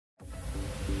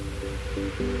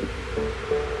Good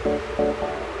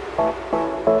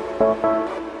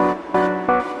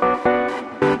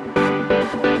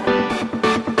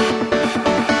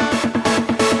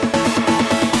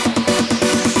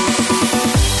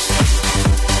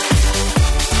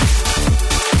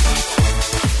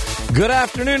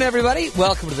afternoon, everybody.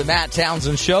 Welcome to the Matt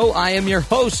Townsend Show. I am your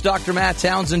host, Dr. Matt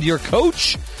Townsend, your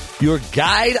coach, your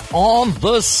guide on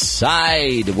the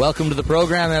side. Welcome to the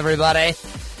program, everybody.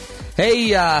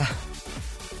 Hey,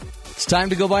 it's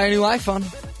time to go buy a new iPhone.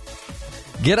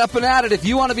 Get up and at it. If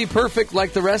you want to be perfect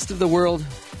like the rest of the world,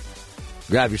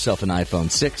 grab yourself an iPhone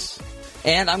 6.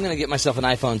 And I'm going to get myself an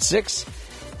iPhone 6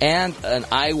 and an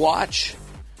iWatch.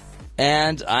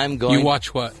 And I'm going... You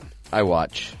watch what? I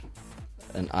watch.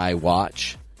 An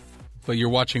iWatch. But you're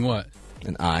watching what?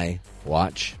 An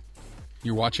iWatch.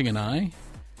 You're watching an eye?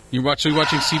 You're watching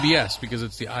CBS because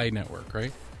it's the I network,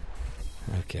 right?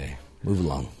 Okay, move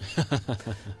along.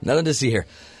 Nothing to see here.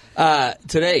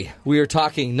 Today, we are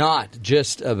talking not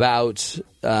just about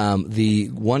the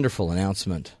wonderful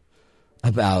announcement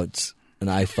about an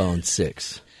iPhone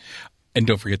 6. And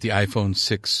don't forget the iPhone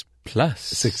 6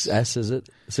 Plus. 6S, is it?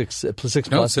 6 Plus?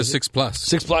 No, it says 6 Plus.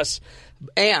 6 Plus.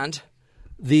 And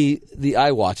the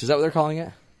iWatch. Is that what they're calling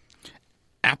it?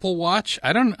 Apple Watch?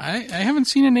 I haven't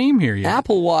seen a name here yet.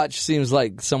 Apple Watch seems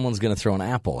like someone's going to throw an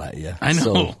apple at you. I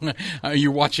know. So,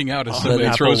 you're watching out as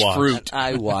somebody throws fruit.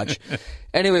 iWatch.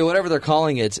 Anyway, whatever they're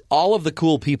calling it, all of the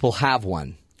cool people have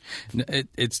one.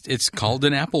 It's called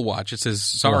an Apple Watch. It says,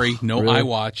 sorry, no really?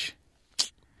 iWatch.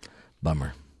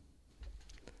 Bummer.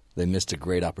 They missed a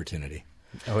great opportunity.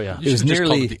 Oh, yeah. It was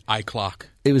nearly the iClock.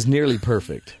 It was nearly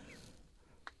perfect.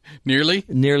 Nearly?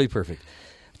 Nearly perfect.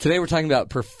 Today we're talking about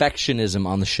perfectionism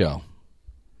on the show.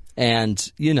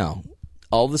 And, you know,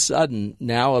 all of a sudden,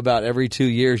 now about every 2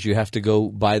 years, you have to go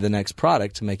buy the next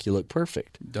product to make you look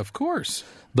perfect. Of course.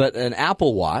 But an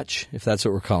Apple Watch, if that's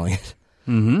what we're calling it.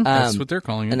 Mm-hmm. That's what they're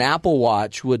calling it. An Apple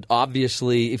Watch would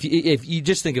obviously, if you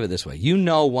just think of it this way, you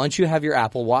know once you have your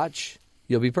Apple Watch,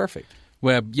 you'll be perfect.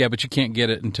 Well, yeah, but you can't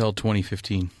get it until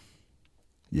 2015.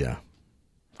 Yeah.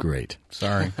 Great.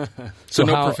 Sorry. So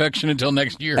no perfection until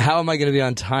next year. How am I going to be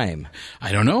on time?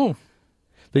 I don't know.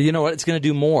 But you know what? It's going to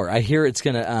do more. I hear it's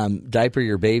going to diaper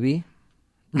your baby.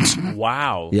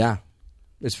 Wow. Yeah.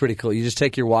 It's pretty cool. You just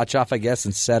take your watch off, I guess,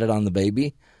 and set it on the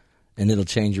baby, and it'll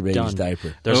change your baby's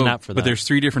diaper. There's an app for that. But there's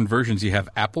 3 different versions. You have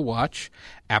Apple Watch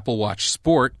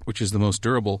Sport, which is the most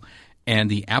durable,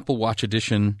 and the Apple Watch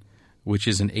Edition, which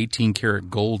is an 18-karat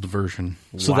gold version.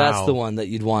 So that's the one that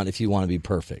you'd want if you want to be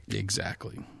perfect.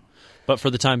 Exactly. But for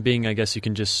the time being, I guess you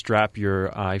can just strap your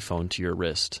iPhone to your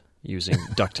wrist using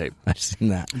duct tape. I've seen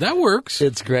that. That works.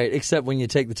 It's great, except when you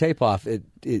take the tape off, it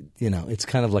it's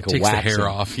kind of like a waxing. Takes the hair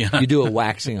off, yeah. You do a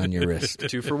waxing on your wrist.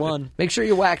 2 for 1. Make sure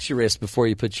you wax your wrist before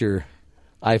you put your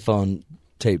iPhone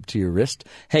tape to your wrist.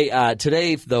 Hey,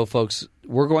 today, though, folks,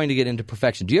 we're going to get into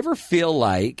perfection. Do you ever feel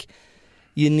like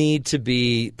you need to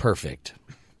be perfect?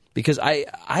 Because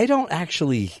I don't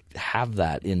actually have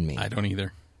that in me. I don't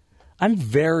either. I'm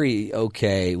very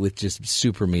okay with just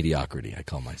super mediocrity, I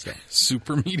call myself.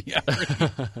 Super mediocrity?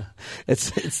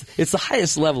 It's the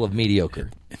highest level of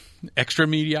mediocre. Extra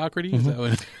mediocrity? Is that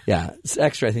what Yeah, it's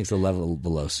extra, I think, is a level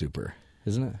below super,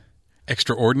 isn't it?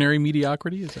 Extraordinary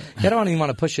mediocrity? Is that? I don't even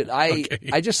want to push it.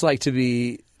 I just like to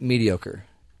be mediocre.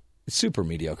 Super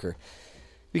mediocre.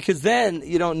 Because then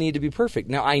you don't need to be perfect.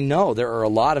 Now, I know there are a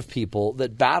lot of people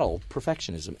that battle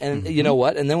perfectionism. And you know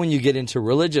what? And then when you get into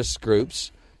religious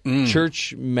groups,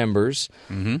 church members,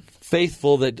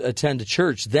 faithful that attend a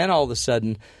church, then all of a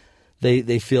sudden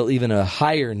they feel even a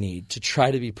higher need to try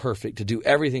to be perfect, to do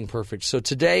everything perfect. So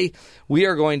today we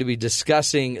are going to be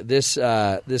discussing this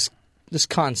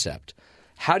concept.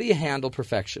 How do you handle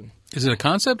perfection? Is it a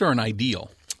concept or an ideal?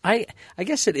 I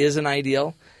guess it is an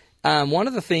ideal. One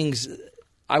of the things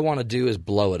I want to do is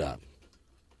blow it up.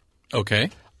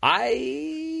 Okay.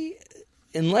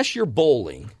 Unless you're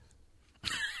bowling,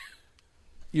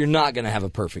 you're not going to have a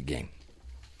perfect game.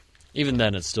 Even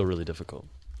then, it's still really difficult.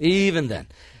 Even then.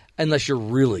 Unless you're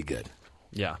really good.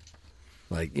 Yeah.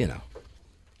 Like, you know.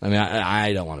 I mean,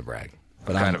 I don't want to brag.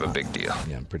 But kind of a big deal.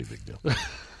 Yeah, I'm a pretty big deal.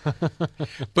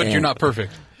 But you're not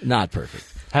perfect. Not perfect.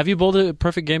 Have you bowled a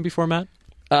perfect game before, Matt?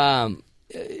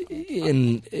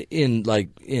 In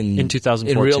 2014.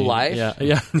 In real life?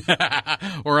 Yeah.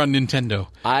 Or on Nintendo.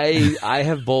 I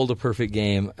have bowled a perfect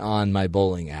game on my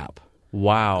bowling app.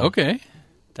 Wow. Okay.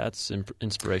 That's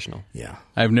inspirational. Yeah.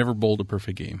 I've never bowled a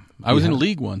perfect game. I was in a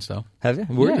league once, though. Have you?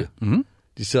 Were you? Mm-hmm. Do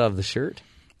you still have the shirt?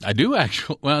 I do,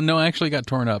 actually. Well, no, I actually got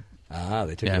torn up. Ah,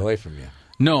 they took it away from you.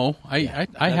 No, I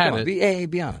had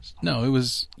it. Be honest. No, it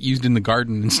was used in the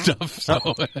garden and stuff.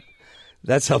 So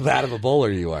That's how bad of a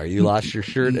bowler you are. You lost your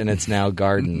shirt, and it's now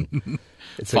garden.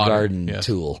 It's Fodder, a garden yes.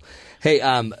 tool. Hey,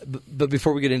 but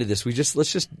before we get into this,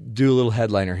 let's just do a little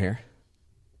headliner here.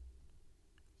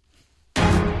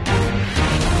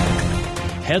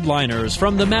 Headliners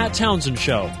from The Matt Townsend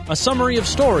Show, a summary of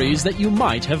stories that you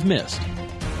might have missed.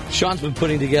 Sean's been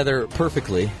putting together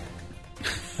perfectly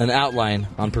an outline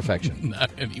on perfection. Not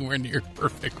anywhere near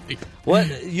perfectly.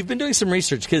 What? You've been doing some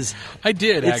research because I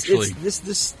did actually.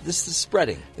 This is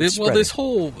spreading. This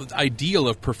whole ideal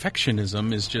of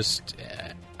perfectionism is just,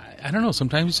 I don't know.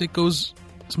 Sometimes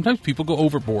people go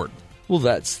overboard. Well,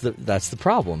 that's the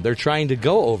problem. They're trying to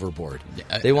go overboard.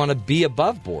 They want to be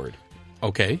above board.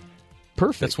 Okay.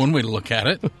 Perfect. That's one way to look at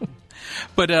it.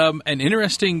 But an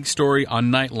interesting story on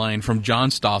Nightline from John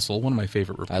Stossel, one of my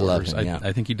favorite reporters. I love him, yeah.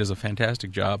 I think he does a fantastic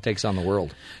job. Takes on the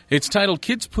world. It's titled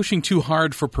Kids Pushing Too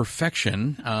Hard for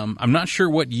Perfection. I'm not sure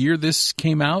what year this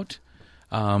came out.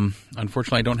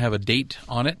 Unfortunately, I don't have a date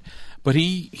on it. But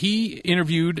he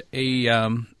interviewed a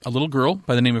little girl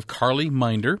by the name of Carly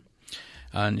Minder.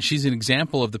 And she's an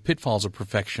example of the pitfalls of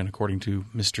perfection, according to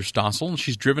Mr. Stossel, and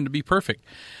she's driven to be perfect.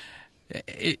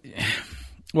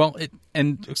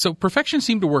 So perfection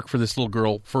seemed to work for this little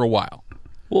girl for a while.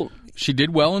 Well, she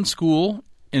did well in school,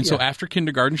 and so after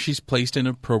kindergarten, she's placed in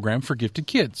a program for gifted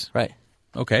kids. Right.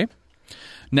 Okay.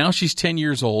 Now she's 10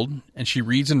 years old, and she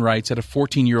reads and writes at a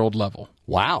 14-year-old level.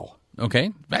 Wow.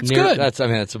 Okay, that's good.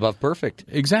 That's above perfect.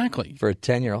 Exactly. For a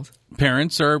 10-year-old.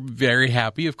 Parents are very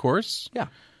happy, of course. Yeah.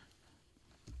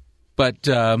 But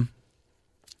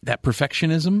that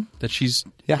perfectionism that she's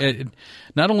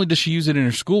not only does she use it in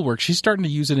her schoolwork, she's starting to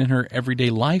use it in her everyday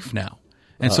life now.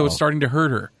 And so it's starting to hurt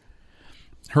her.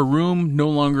 Her room no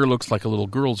longer looks like a little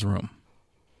girl's room.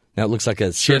 Now it looks like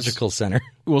a surgical center.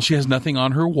 Well, she has nothing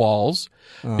on her walls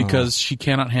because she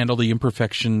cannot handle the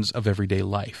imperfections of everyday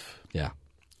life. Yeah.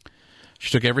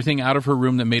 She took everything out of her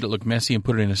room that made it look messy and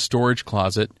put it in a storage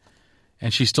closet,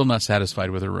 and she's still not satisfied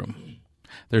with her room.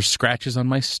 There's scratches on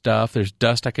my stuff. There's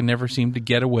dust I can never seem to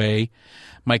get away.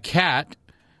 My cat,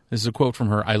 this is a quote from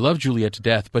her, I love Juliet to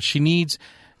death, but she needs,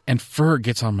 and fur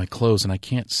gets on my clothes, and I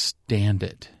can't stand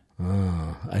it.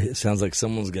 Oh, it sounds like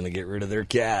someone's going to get rid of their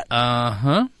cat.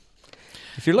 Uh-huh.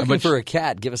 If you're looking for a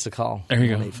cat, give us a call. There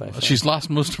you go. She's lost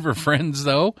most of her friends,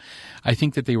 though. I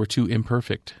think that they were too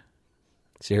imperfect.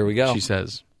 So here we go. She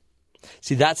says.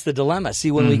 See, that's the dilemma. See,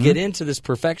 when we get into this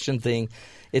perfection thing,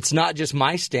 it's not just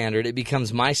my standard. It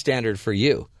becomes my standard for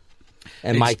you.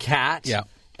 And my cat,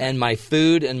 and my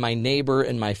food, and my neighbor,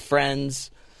 and my friends.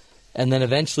 And then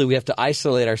eventually we have to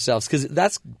isolate ourselves, because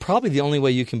that's probably the only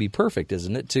way you can be perfect,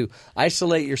 isn't it? To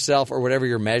isolate yourself or whatever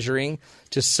you're measuring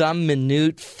to some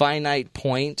minute, finite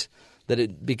point that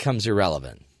it becomes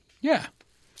irrelevant. Yeah.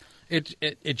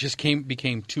 It just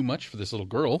became too much for this little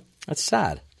girl. That's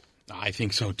sad. I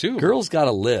think so, too. Girls got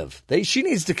to live. She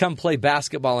needs to come play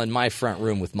basketball in my front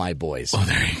room with my boys. Oh,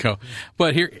 there you go.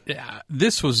 But here,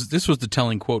 this was the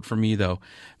telling quote for me, though,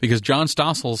 because John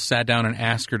Stossel sat down and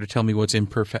asked her to tell me what's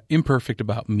imperfect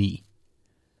about me.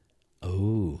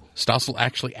 Oh. Stossel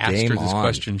actually asked her this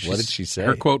question. What did she say?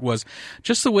 Her quote was,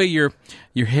 just the way your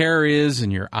hair is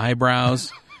and your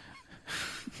eyebrows.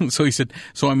 So he said,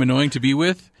 so I'm annoying to be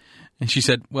with? And she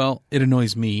said, well, it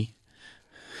annoys me.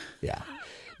 Yeah.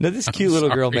 Now, this cute little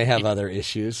girl may have other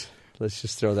issues. Let's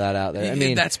just throw that out there. I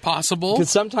mean, that's possible.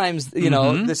 Because sometimes,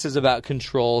 this is about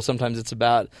control. Sometimes it's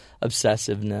about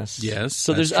obsessiveness. Yes.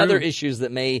 So there's other issues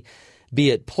that may be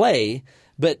at play.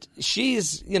 But she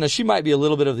might be a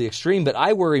little bit of the extreme. But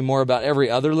I worry more about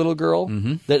every other little girl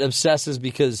that obsesses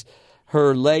because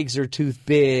her legs are too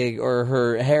big or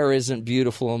her hair isn't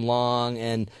beautiful and long,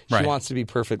 and she wants to be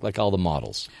perfect like all the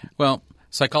models. Well,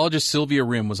 psychologist Sylvia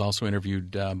Rim was also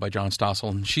interviewed by John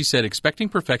Stossel, and she said, expecting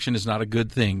perfection is not a good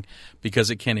thing because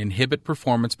it can inhibit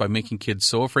performance by making kids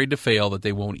so afraid to fail that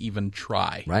they won't even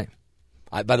try. Right.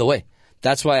 By the way,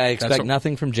 that's why I expect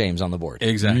nothing from James on the board.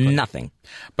 Exactly. Nothing.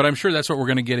 But I'm sure that's what we're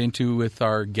going to get into with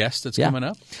our guest that's coming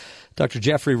up. Dr.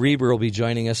 Jeffrey Reber will be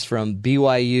joining us from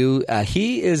BYU.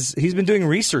 He's been doing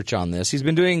research on this. He's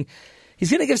going to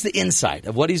give us the insight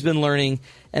of what he's been learning.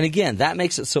 And again, that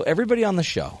makes it so everybody on the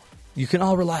show, you can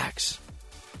all relax.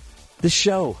 This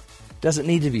show doesn't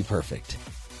need to be perfect.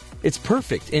 It's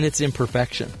perfect in its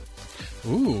imperfection.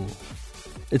 Ooh.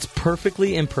 It's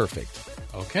perfectly imperfect.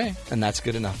 Okay. And that's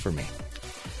good enough for me.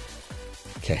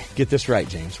 Okay, get this right,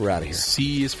 James. We're out of here.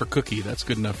 C is for cookie. That's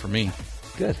good enough for me.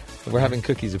 Good. We're having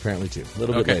cookies apparently too. A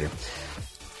little bit later.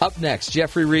 Up next,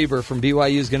 Jeffrey Reber from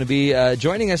BYU is going to be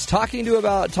joining us, talking to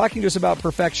us about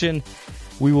perfection.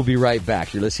 We will be right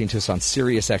back. You're listening to us on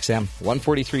Sirius XM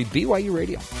 143 BYU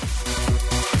Radio.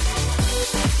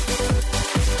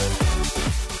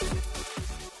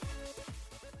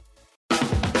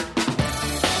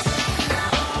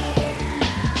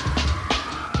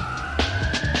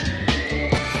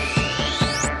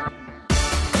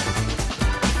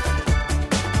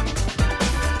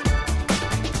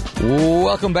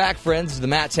 Welcome back, friends, to the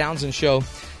Matt Townsend Show.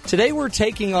 Today we're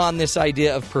taking on this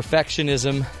idea of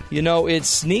perfectionism. You know, it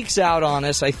sneaks out on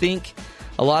us. I think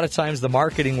a lot of times the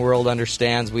marketing world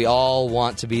understands we all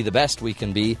want to be the best we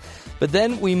can be, but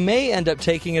then we may end up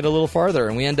taking it a little farther,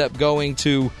 and we end up going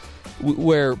to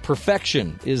where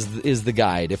perfection is the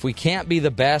guide. If we can't be the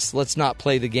best, let's not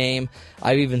play the game.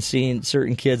 I've even seen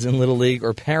certain kids in Little League,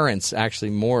 or parents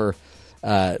actually more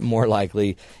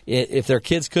likely, if their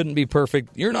kids couldn't be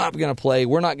perfect, you're not going to play.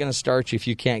 We're not going to start you if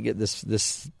you can't get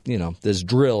this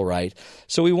drill right.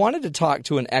 So we wanted to talk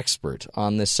to an expert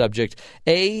on this subject.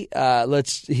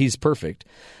 He's perfect,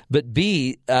 but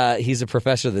B, he's a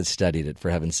professor that studied it, for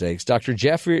heaven's sakes. Dr.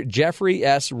 Jeffrey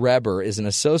S. Reber is an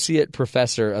associate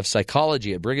professor of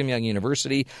psychology at Brigham Young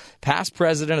University, past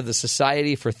president of the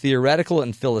Society for Theoretical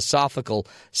and Philosophical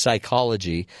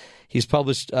Psychology. He's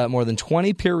published more than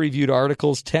 20 peer-reviewed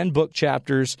articles, 10 book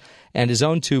chapters, and his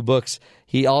own 2 books.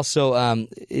 He also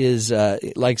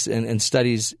likes and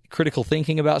studies critical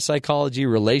thinking about psychology,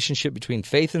 relationship between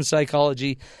faith and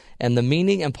psychology, and the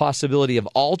meaning and possibility of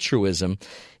altruism.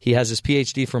 He has his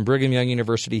PhD from Brigham Young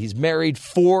University. He's married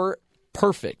 4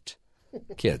 perfect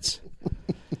kids.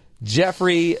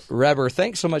 Jeffrey Reber,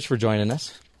 thanks so much for joining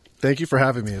us. Thank you for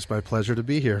having me. It's my pleasure to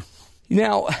be here.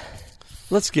 Now,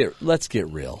 let's get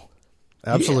real.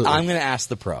 Absolutely. I'm going to ask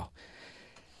the pro.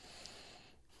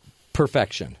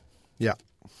 Perfection. Yeah.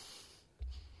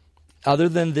 Other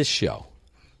than this show,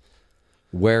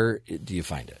 where do you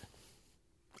find it?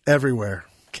 Everywhere.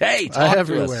 Okay, talk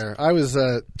everywhere. To us. I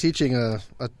was teaching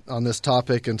on this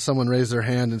topic, and someone raised their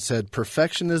hand and said,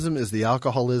 "Perfectionism is the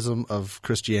alcoholism of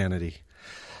Christianity."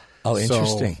 Oh,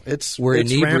 interesting. So it's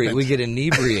rampant. We get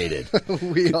inebriated.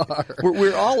 We are.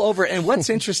 We're all over it. And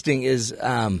what's interesting is,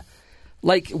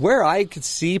 like, where I could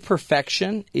see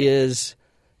perfection is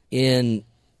in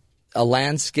a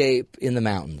landscape in the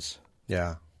mountains.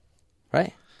 Yeah.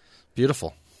 Right?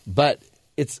 Beautiful. But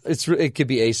it could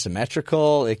be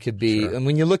asymmetrical. It could be, Sure. And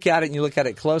when you look at it and you look at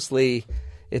it closely,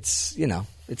 it's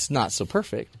not so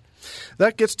perfect.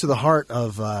 That gets to the heart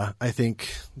of, I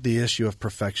think, the issue of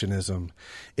perfectionism.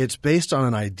 It's based on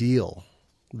an ideal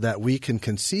that we can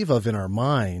conceive of in our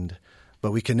mind,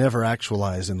 but we can never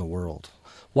actualize in the world.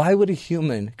 Why would a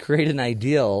human create an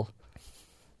ideal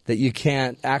that you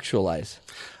can't actualize?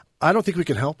 I don't think we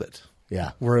can help it.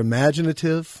 Yeah. We're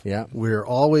imaginative. Yeah. We're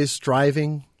always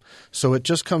striving. So it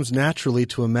just comes naturally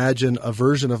to imagine a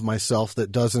version of myself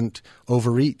that doesn't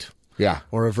overeat. Yeah.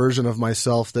 Or a version of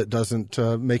myself that doesn't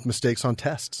make mistakes on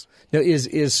tests. Now,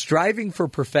 is striving for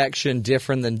perfection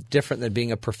different than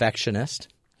being a perfectionist?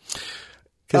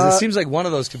 Because it seems like one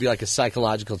of those could be like a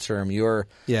psychological term. You're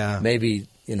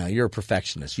a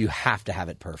perfectionist. You have to have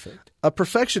it perfect. A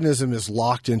perfectionism is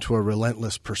locked into a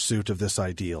relentless pursuit of this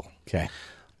ideal. Okay.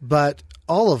 But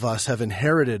all of us have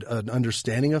inherited an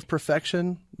understanding of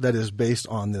perfection that is based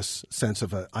on this sense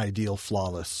of an ideal,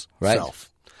 flawless self.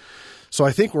 So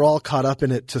I think we're all caught up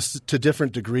in it to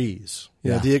different degrees.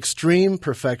 You know, the extreme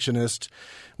perfectionist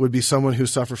would be someone who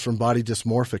suffers from body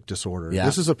dysmorphic disorder. Yeah.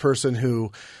 This is a person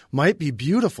who might be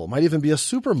beautiful, might even be a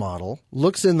supermodel,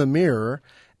 looks in the mirror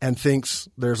and thinks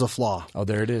there's a flaw. Oh,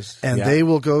 there it is. And they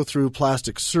will go through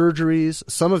plastic surgeries.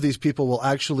 Some of these people will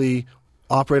actually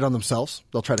operate on themselves.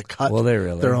 They'll try to cut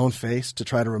their own face to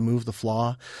try to remove the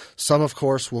flaw. Some, of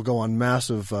course, will go on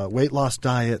massive weight loss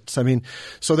diets. I mean,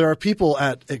 so there are people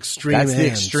at extreme ends. That's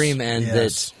the extreme end.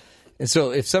 Yes. And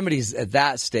so if somebody's at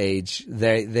that stage,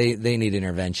 they need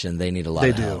intervention. They need a lot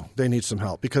of help. They need some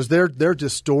help because they're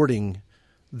distorting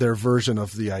their version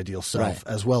of the ideal self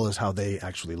as well as how they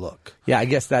actually look. Yeah, I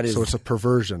guess that is. So it's a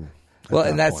perversion. Well,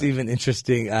 and that's even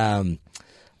interesting.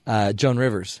 Joan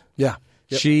Rivers. Yeah.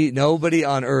 Yep. Nobody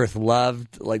on earth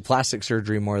loved like plastic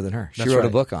surgery more than her. She wrote a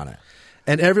book on it.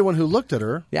 And everyone who looked at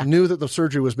her knew that the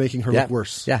surgery was making her look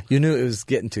worse. Yeah, you knew it was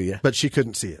getting to you. But she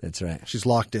couldn't see it. That's right. She's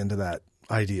locked into that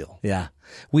ideal. Yeah.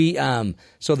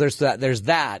 So there's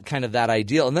that kind of that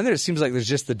ideal. And then it seems like there's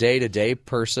just the day-to-day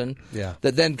person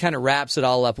that then kind of wraps it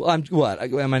all up. Well,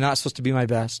 am I not supposed to be my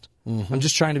best? Mm-hmm. I'm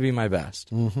just trying to be my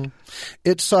best. Mm-hmm.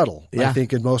 It's subtle, I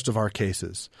think, in most of our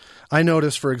cases. I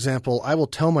notice, for example, I will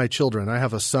tell my children, I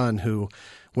have a son who,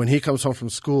 when he comes home from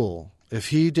school, if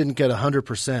he didn't get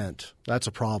 100%, that's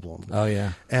a problem. Oh,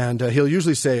 yeah. And he'll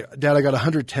usually say, Dad, I got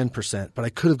 110%, but I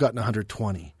could have gotten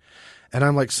 120. And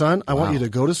I'm like, son, I want you to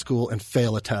go to school and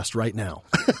fail a test right now.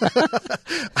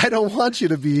 I don't want you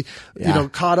to be,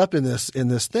 caught up in this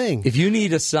thing. If you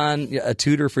need a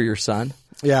tutor for your son,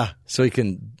 so he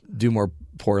can do more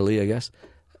poorly, I guess,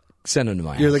 send him to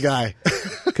my house. You're the guy.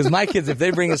 Because my kids, if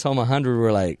they bring us home 100,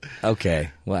 we're like,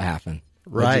 okay, what happened?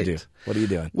 Right. What'd you do? What are you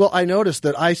doing? Well, I noticed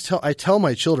that I tell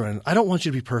my children, I don't want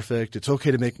you to be perfect. It's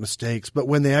okay to make mistakes. But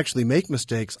when they actually make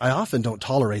mistakes, I often don't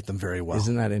tolerate them very well.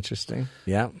 Isn't that interesting?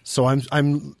 Yeah. So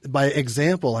I'm by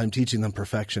example, I'm teaching them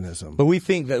perfectionism. But we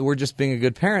think that we're just being a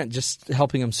good parent, just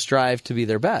helping them strive to be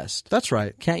their best. That's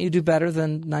right. Can't you do better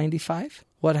than 95?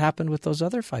 What happened with those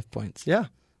other 5 points? Yeah.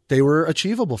 They were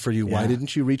achievable for you. Yeah. Why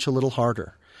didn't you reach a little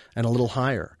harder and a little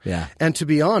higher? Yeah. And to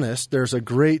be honest, there's a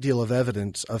great deal of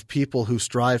evidence of people who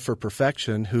strive for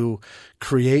perfection, who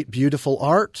create beautiful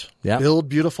art, Yeah. build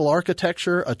beautiful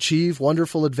architecture, achieve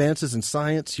wonderful advances in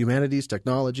science, humanities,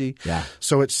 technology. Yeah.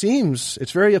 So it's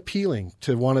very appealing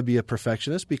to want to be a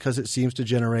perfectionist because it seems to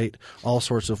generate all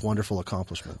sorts of wonderful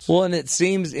accomplishments. Well, and it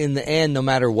seems in the end, no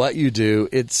matter what you do,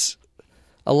 it's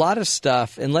a lot of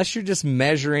stuff, unless you're just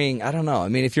measuring, I don't know. I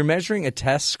mean, if you're measuring a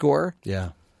test score, Yeah.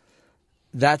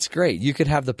 that's great. You could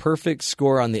have the perfect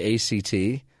score on the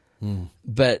ACT,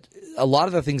 but a lot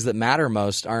of the things that matter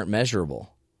most aren't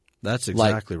measurable. That's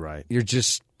exactly right. You're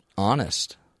just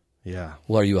honest. Yeah.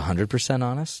 Well, are you 100%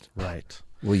 honest? Right.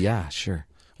 Well, yeah, sure.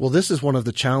 Well, this is one of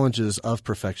the challenges of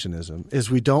perfectionism, is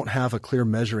we don't have a clear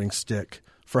measuring stick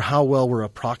for how well we're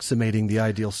approximating the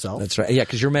ideal self. That's right. Yeah,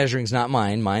 because your measuring's not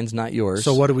mine. Mine's not yours.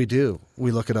 So what do?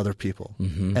 We look at other people.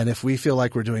 Mm-hmm. And if we feel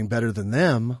like we're doing better than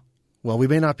them, well, we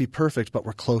may not be perfect, but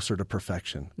we're closer to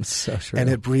perfection. It's so true. And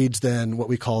it breeds then what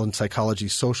we call in psychology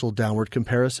social downward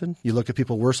comparison. You look at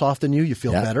people worse off than you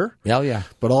feel better. Yeah, yeah.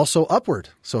 But also upward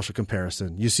social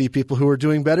comparison. You see people who are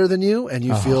doing better than you, and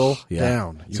you feel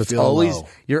down. You so it's feel always low.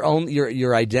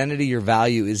 your identity, your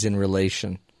value is in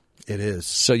relation. It is.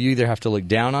 So you either have to look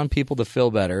down on people to feel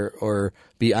better or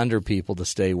be under people to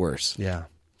stay worse. Yeah.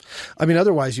 I mean,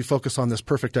 otherwise you focus on this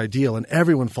perfect ideal and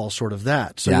everyone falls short of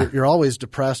that. So you're always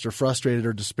depressed or frustrated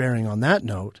or despairing on that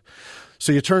note.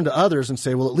 So you turn to others and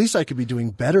say, well, at least I could be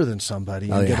doing better than somebody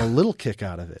and get a little kick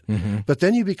out of it. Mm-hmm. But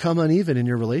then you become uneven in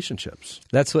your relationships.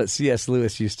 That's what C.S.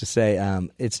 Lewis used to say.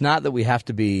 It's not that we have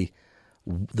to be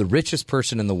the richest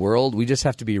person in the world. We just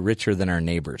have to be richer than our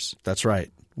neighbors. That's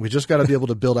right. We just got to be able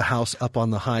to build a house up on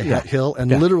the high hill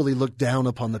and literally look down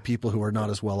upon the people who are not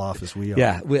as well off as we are.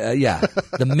 Yeah,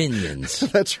 the minions.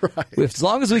 That's right. As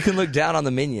long as we can look down on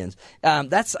the minions.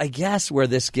 That's, I guess, where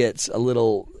this gets a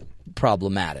little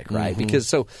problematic, right? Mm-hmm.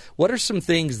 Because what are some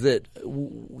things that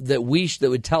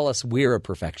would tell us we're a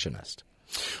perfectionist?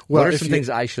 Well, what are some things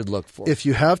I should look for? If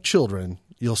you have children,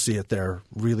 you'll see it there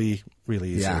really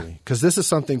easily. Because this is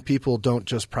something people don't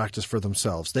just practice for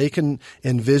themselves. They can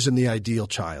envision the ideal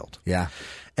child. Yeah.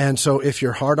 And so if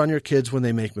you're hard on your kids when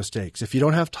they make mistakes, if you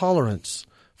don't have tolerance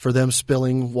for them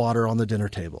spilling water on the dinner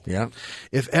table,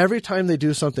 if every time they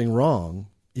do something wrong,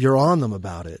 you're on them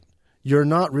about it, you're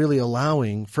not really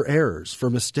allowing for errors, for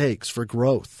mistakes, for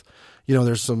growth. You know,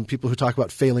 there's some people who talk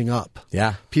about failing up.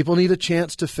 Yeah. People need a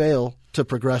chance to fail to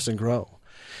progress and grow.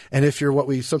 And if you're what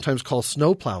we sometimes call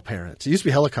snowplow parents, it used to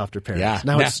be helicopter parents.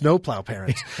 Now it's snowplow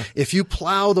parents. If you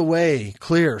plow the way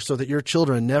clear so that your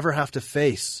children never have to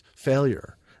face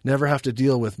failure, never have to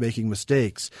deal with making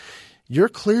mistakes, you're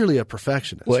clearly a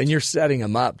perfectionist. Well, and you're setting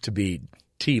them up to be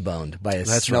T-boned by a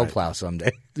snowplow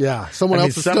someday. Yeah, someone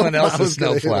else's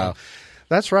snowplow.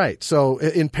 That's right. So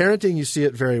in parenting, you see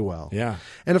it very well. Yeah.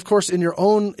 And of course, in your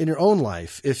own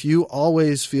life, if you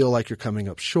always feel like you're coming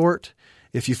up short,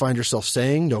 if you find yourself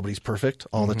saying nobody's perfect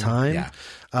all the time,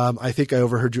 I think I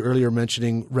overheard you earlier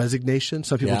mentioning resignation.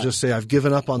 Some people just say, I've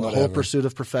given up on the whole pursuit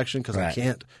of perfection because I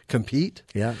can't compete.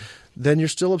 Yeah. Then you're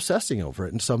still obsessing over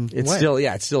it in some way.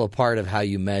 It's still a part of how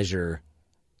you measure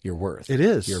your worth. It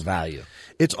is. Your value.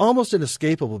 It's almost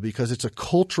inescapable because it's a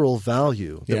cultural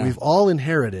value that we've all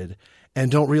inherited and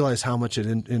don't realize how much it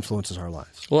influences our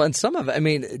lives. Well, and some of it, I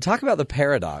mean, talk about the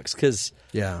paradox because,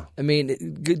 I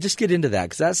mean, just get into that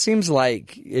because that seems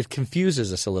like it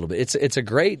confuses us a little bit. It's a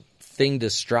great thing to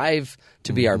strive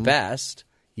to be our best,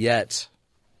 yet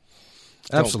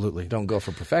absolutely don't go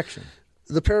for perfection.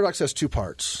 The paradox has two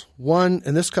parts. One,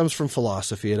 and this comes from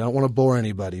philosophy, and I don't want to bore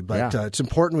anybody, but it's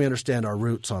important we understand our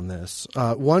roots on this.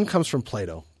 One comes from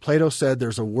Plato. Plato said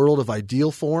there's a world of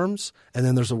ideal forms, and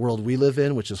then there's a world we live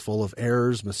in, which is full of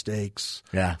errors, mistakes,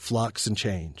 flux, and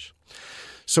change.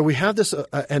 So we have this,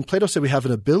 and Plato said we have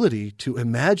an ability to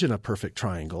imagine a perfect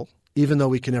triangle, even though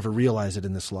we can never realize it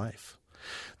in this life.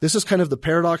 This is kind of the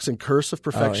paradox and curse of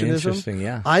perfectionism. Oh, interesting,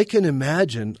 yeah. I can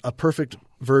imagine a perfect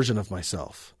version of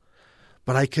myself,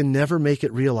 but I can never make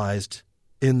it realized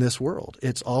in this world.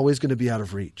 It's always going to be out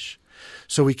of reach.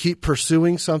 So we keep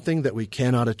pursuing something that we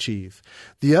cannot achieve.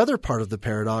 The other part of the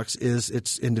paradox is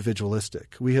it's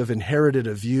individualistic. We have inherited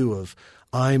a view of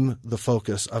I'm the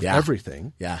focus of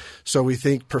everything. Yeah. So we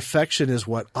think perfection is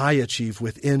what I achieve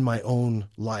within my own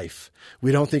life.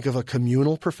 We don't think of a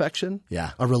communal perfection,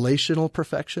 a relational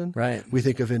perfection. Right. We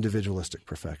think of individualistic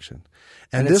perfection.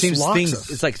 And this it seems locks us.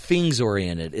 it's like things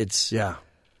oriented. It's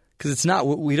because it's not.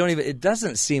 We don't even. It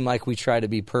doesn't seem like we try to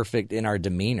be perfect in our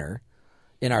demeanor,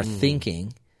 in our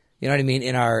thinking. You know what I mean?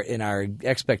 In our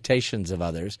expectations of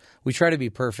others, we try to be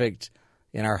perfect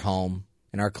in our home,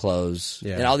 in our clothes,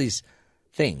 in all these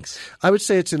things. I would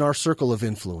say it's in our circle of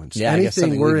influence. Yeah,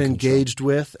 anything we're engaged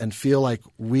with and feel like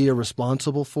we are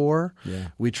responsible for,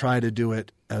 we try to do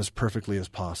it as perfectly as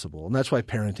possible. And that's why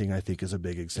parenting, I think, is a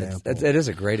big example. It is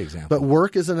a great example. But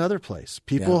work is another place.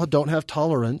 People don't have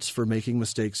tolerance for making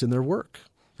mistakes in their work.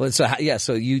 Well,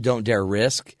 so you don't dare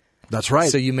risk. That's right.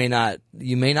 So you may not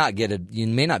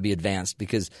be advanced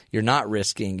because you're not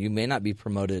risking. You may not be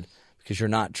promoted because you're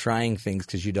not trying things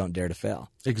because you don't dare to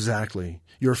fail. Exactly.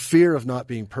 Your fear of not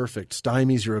being perfect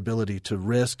stymies your ability to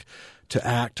risk, to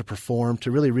act, to perform,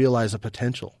 to really realize a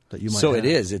potential that you might have.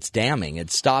 It's damning. It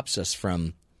stops us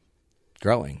from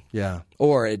growing. Yeah.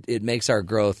 Or it makes our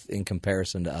growth in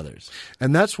comparison to others.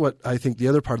 And that's what I think the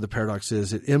other part of the paradox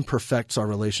is. It imperfects our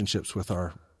relationships with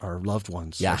our loved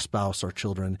ones, our spouse, our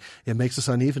children. It makes us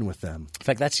uneven with them. In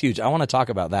fact, that's huge. I want to talk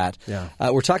about that. Yeah.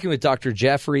 We're talking with Dr.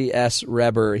 Jeffrey S.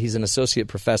 Reber. He's an associate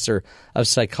professor of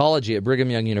psychology at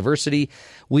Brigham Young University.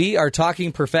 We are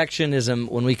talking perfectionism.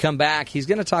 When we come back, he's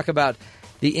going to talk about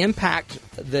the impact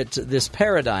that this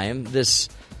paradigm, this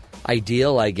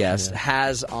ideal, I guess,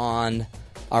 has on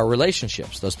our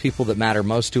relationships, those people that matter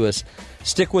most to us.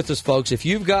 Stick with us, folks. If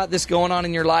you've got this going on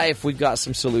in your life, we've got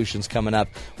some solutions coming up.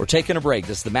 We're taking a break.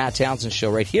 This is the Matt Townsend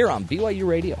Show right here on BYU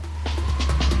Radio.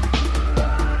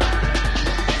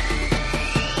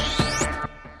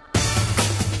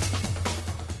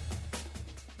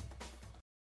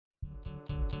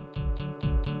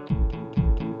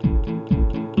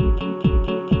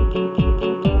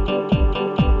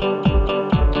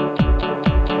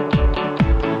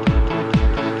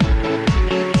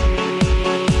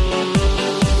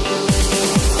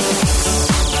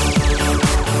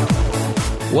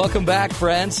 Welcome back,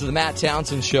 friends, to the Matt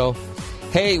Townsend Show.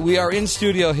 Hey, we are in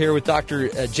studio here with Dr.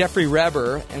 Jeffrey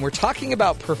Reber, and we're talking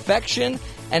about perfection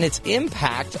and its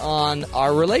impact on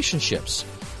our relationships.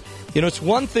 You know, it's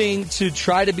one thing to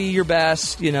try to be your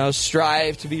best,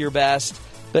 strive to be your best,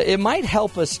 but it might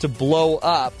help us to blow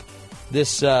up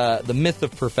this the myth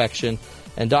of perfection.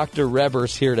 And Dr.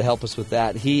 Reber's here to help us with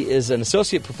that. He is an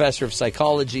associate professor of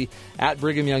psychology at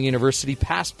Brigham Young University,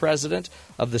 past president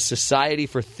of the Society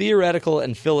for Theoretical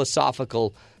and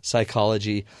Philosophical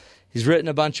Psychology. He's written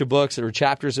a bunch of books. There are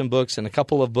chapters in books and a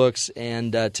couple of books.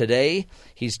 And today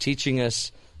he's teaching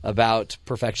us about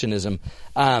perfectionism.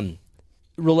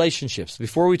 Relationships.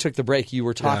 Before we took the break, you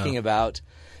were talking about,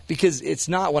 because it's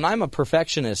not, when I'm a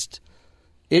perfectionist,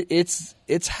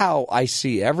 it's how I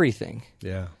see everything.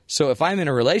 Yeah. So if I'm in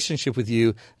a relationship with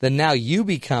you, then now you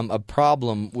become a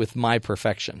problem with my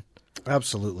perfection.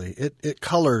 Absolutely. It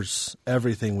colors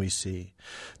everything we see.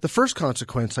 The first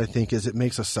consequence, I think, is it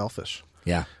makes us selfish.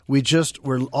 Yeah.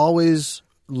 We're always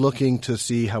looking to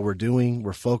see how we're doing.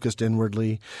 We're focused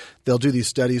inwardly. They'll do these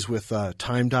studies with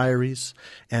time diaries,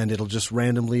 and it'll just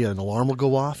randomly, an alarm will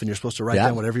go off, and you're supposed to write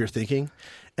down whatever you're thinking.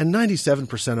 And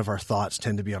 97% of our thoughts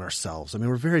tend to be on ourselves. I mean,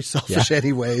 we're very selfish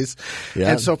anyways.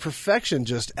 Yeah. And so perfection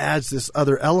just adds this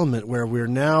other element where we're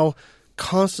now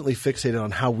constantly fixated on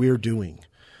how we're doing.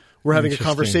 We're having a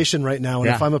conversation right now,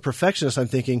 and if I'm a perfectionist, I'm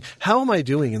thinking, how am I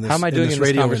doing in this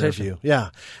radio interview? Yeah.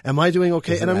 Am I doing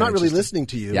okay? And I'm not really listening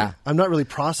to you. Yeah. I'm not really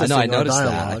processing I our noticed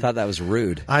dialogue. that. I thought that was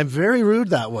rude. I'm very rude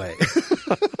that way.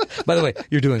 By the way,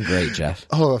 you're doing great, Jeff.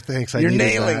 Oh, thanks. You're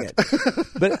nailing it.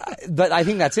 But I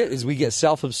think that's it, is we get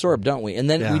self-absorbed, don't we? And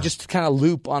then we just kind of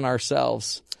loop on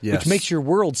ourselves, which makes your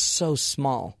world so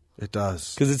small. It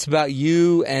does. Because it's about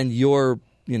you and your,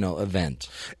 event.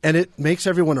 And it makes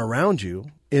everyone around you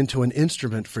into an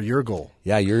instrument for your goal.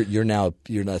 Yeah, you're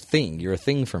a thing. You're a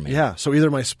thing for me. Yeah. So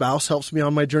either my spouse helps me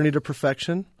on my journey to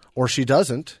perfection, or she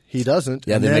doesn't. He doesn't.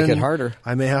 Yeah, they make it harder.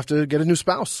 I may have to get a new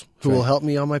spouse who will help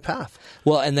me on my path.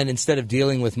 Well, and then instead of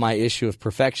dealing with my issue of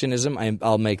perfectionism,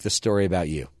 I'll make the story about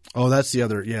you. Oh, that's the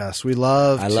other. Yes, I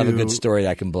love a good story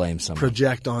that I can blame someone.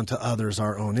 Project onto others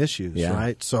our own issues,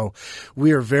 right? So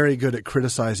we are very good at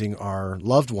criticizing our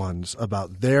loved ones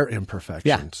about their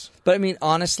imperfections. Yeah. But I mean,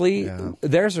 honestly,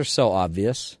 theirs are so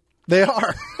obvious. They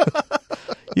are.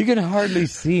 You can hardly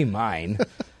see mine.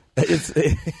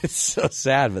 It's so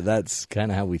sad, but that's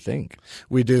kind of how we think.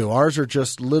 We do. Ours are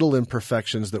just little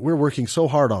imperfections that we're working so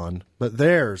hard on, but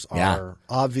theirs are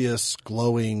obvious,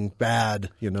 glowing, bad,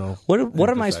 What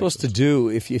am I supposed to do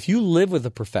if you live with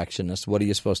a perfectionist? What are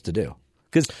you supposed to do?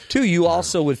 Because, too, you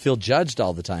also would feel judged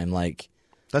all the time. Like,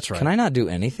 that's right. Can I not do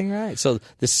anything right? So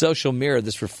this social mirror,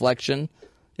 this reflection,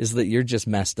 is that you're just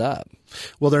messed up.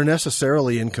 Well, they're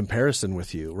necessarily in comparison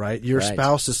with you, right? Your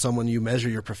spouse is someone you measure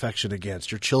your perfection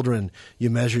against. Your children, you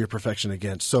measure your perfection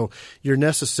against. So you're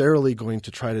necessarily going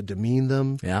to try to demean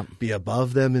them, be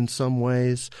above them in some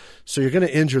ways. So you're going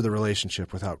to injure the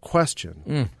relationship without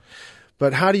question.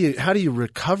 But how do you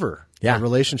recover a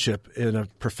relationship in a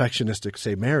perfectionistic,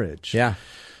 say, marriage? Yeah.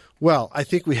 Well, I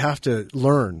think we have to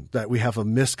learn that we have a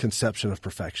misconception of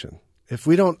perfection. If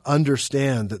we don't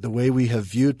understand that the way we have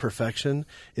viewed perfection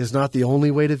is not the only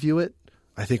way to view it,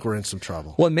 I think we're in some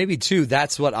trouble. Well, maybe, too,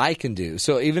 that's what I can do.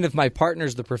 So even if my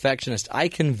partner's the perfectionist, I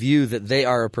can view that they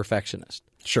are a perfectionist.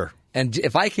 Sure. And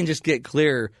if I can just get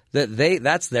clear that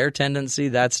that's their tendency,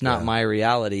 that's not my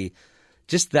reality,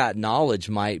 just that knowledge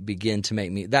might begin to make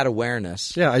me – that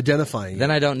awareness. Yeah, identifying.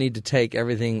 Then I don't need to take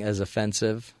everything as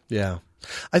offensive. Yeah.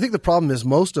 I think the problem is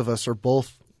most of us are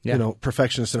both –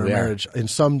 perfectionists in our marriage in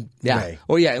some way.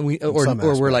 Oh, yeah. And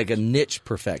or we're like a niche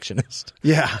perfectionist.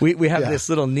 Yeah. We have this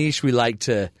little niche we like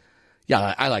to,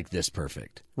 I like this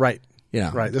perfect. Right.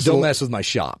 Right. Don't mess with my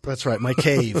shop. That's right. My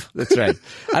cave. That's right.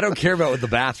 I don't care about what the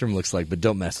bathroom looks like, but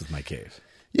don't mess with my cave.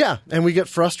 Yeah. And we get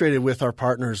frustrated with our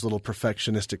partner's little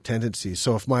perfectionistic tendencies.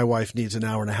 So if my wife needs an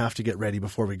hour and a half to get ready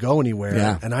before we go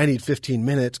anywhere and I need 15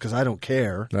 minutes because I don't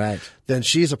care, then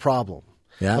she's a problem.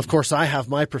 Yeah. Of course, I have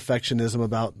my perfectionism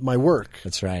about my work.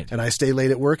 That's right. And I stay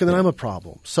late at work, and then I'm a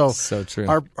problem. So true.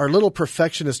 Our little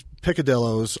perfectionist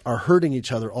picadillos are hurting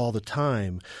each other all the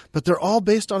time, but they're all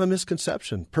based on a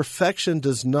misconception. Perfection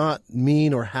does not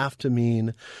mean or have to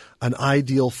mean an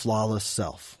ideal, flawless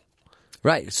self.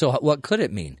 Right. So what could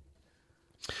it mean?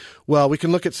 Well, we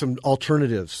can look at some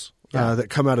alternatives that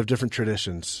come out of different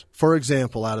traditions. For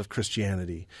example, out of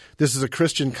Christianity. This is a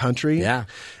Christian country,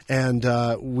 and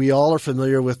we all are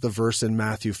familiar with the verse in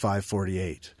Matthew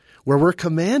 5:48, where we're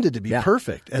commanded to be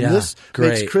perfect. And this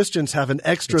makes Christians have an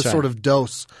extra sort of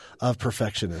dose of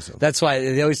perfectionism. That's why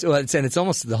they always, and it's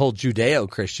almost the whole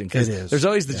Judeo-Christian, because there's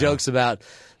always the jokes about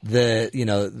the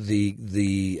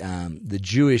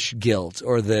Jewish guilt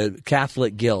or the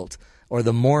Catholic guilt or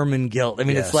the Mormon guilt. I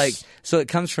mean, it's like, so it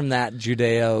comes from that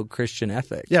Judeo-Christian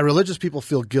ethic. Yeah, religious people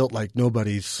feel guilt like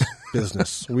nobody's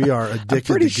business. We are addicted to guilt.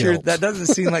 I'm pretty sure that doesn't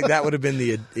seem like that would have been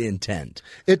the intent.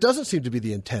 It doesn't seem to be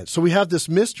the intent. So we have this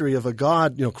mystery of a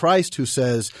God, Christ, who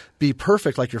says, be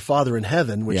perfect like your Father in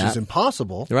heaven, which is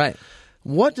impossible. Right.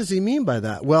 What does he mean by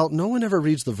that? Well, no one ever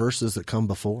reads the verses that come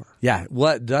before. Yeah.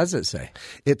 What does it say?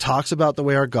 It talks about the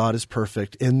way our God is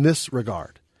perfect in this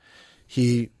regard.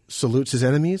 He salutes his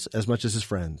enemies as much as his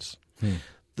friends.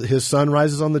 His sun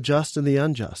rises on the just and the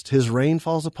unjust. His rain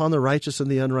falls upon the righteous and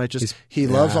the unrighteous. He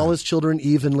loves all his children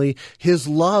evenly. His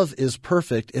love is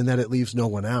perfect in that it leaves no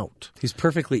one out. He's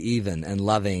perfectly even and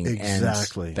loving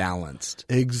and balanced.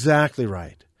 Exactly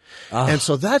right. And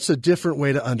so that's a different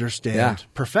way to understand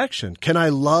perfection. Can I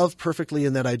love perfectly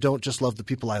in that I don't just love the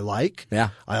people I like? Yeah.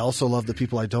 I also love the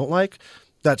people I don't like.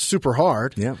 That's super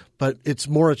hard, but it's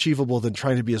more achievable than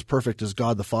trying to be as perfect as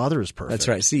God the Father is perfect. That's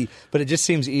right. See, but it just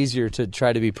seems easier to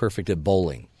try to be perfect at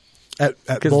bowling. At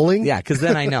bowling? Yeah, because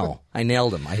then I know. I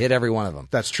nailed them. I hit every one of them.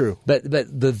 That's true. But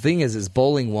the thing is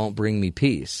bowling won't bring me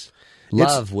peace.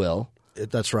 Love will.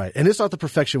 That's right. And it's not the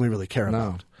perfection we really care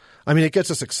about. I mean, it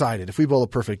gets us excited. If we bowl a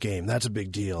perfect game, that's a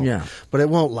big deal. Yeah. But it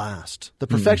won't last. The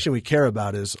perfection we care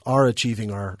about is our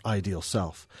achieving our ideal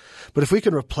self. But if we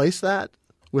can replace that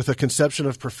with a conception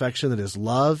of perfection that is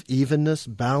love, evenness,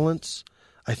 balance,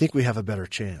 I think we have a better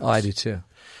chance. Oh, I do too.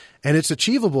 And it's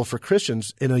achievable for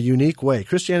Christians in a unique way.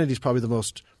 Christianity is probably the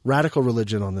most radical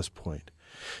religion on this point.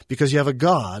 Because you have a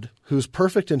God who's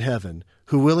perfect in heaven,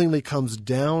 who willingly comes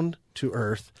down to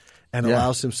earth and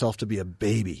allows himself to be a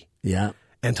baby. Yeah.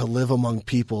 And to live among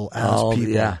people as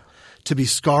people. Yeah. To be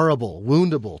scarable,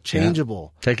 woundable,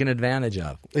 changeable. Taken advantage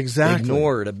of. Exactly.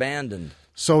 Ignored, abandoned.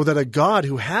 So that a God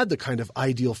who had the kind of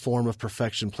ideal form of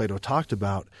perfection Plato talked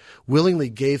about willingly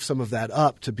gave some of that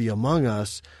up to be among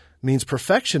us means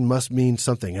perfection must mean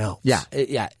something else.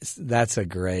 Yeah, that's a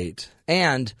great.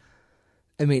 And,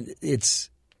 I mean,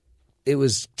 it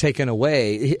was taken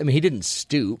away. I mean, he didn't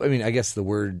stoop. I mean, I guess the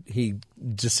word, he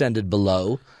descended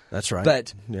below. That's right.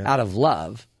 But out of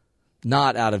love,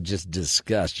 not out of just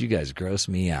disgust. You guys gross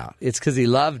me out. It's because he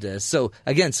loved us. So,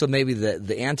 again, maybe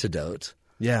the antidote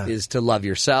is to love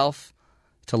yourself,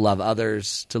 to love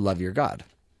others, to love your God.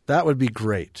 That would be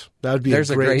great. That would be There's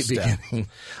a great step. beginning.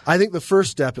 I think the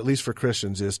first step, at least for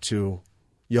Christians, is to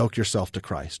yoke yourself to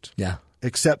Christ. Yeah.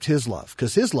 Accept his love,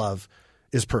 because his love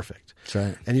is perfect. That's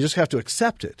right. And you just have to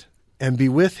accept it and be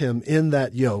with him in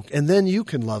that yoke, and then you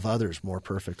can love others more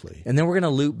perfectly. And then we're going to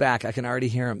loop back. I can already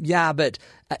hear him. Yeah, but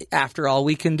after all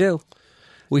we can do,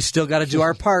 we still got to do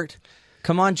our part.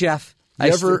 Come on, Jeff.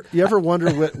 You ever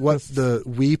wonder what the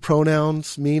we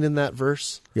pronouns mean in that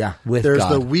verse? Yeah, with There's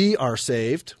God. the we are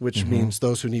saved, which means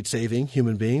those who need saving,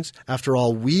 human beings. After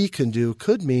all we can do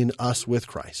could mean us with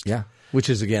Christ. Yeah, which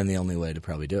is, again, the only way to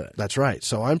probably do it. That's right.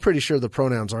 So I'm pretty sure the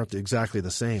pronouns aren't exactly the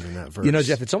same in that verse. You know,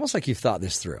 Jeff, it's almost like you've thought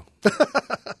this through.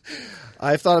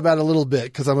 I've thought about it a little bit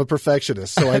because I'm a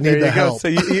perfectionist, so I need There you the go. help. So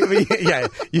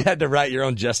you had to write your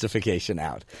own justification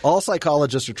out. All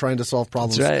psychologists are trying to solve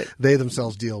problems That's right. they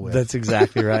themselves deal with. That's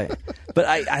exactly right. But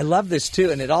I love this too,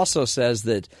 and it also says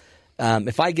that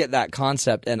if I get that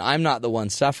concept, and I'm not the one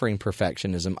suffering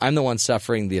perfectionism, I'm the one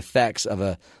suffering the effects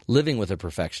of living with a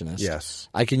perfectionist. Yes.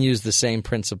 I can use the same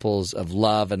principles of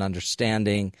love and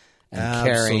understanding and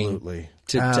caring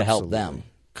to help them.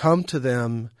 Come to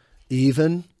them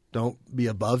even. Don't be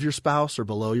above your spouse or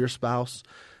below your spouse.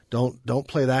 Don't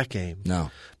play that game. No.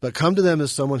 But come to them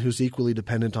as someone who's equally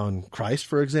dependent on Christ,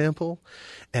 for example,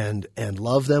 and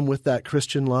love them with that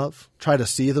Christian love. Try to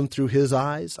see them through his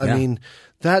eyes. I mean,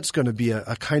 that's going to be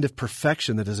a kind of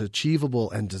perfection that is achievable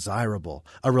and desirable,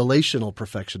 a relational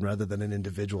perfection rather than an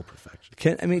individual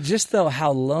perfection. Just though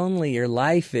how lonely your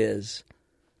life is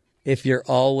if you're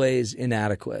always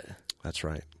inadequate. That's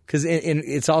right. Because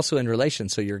it's also in relation,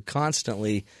 so you're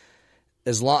constantly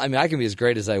I can be as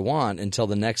great as I want until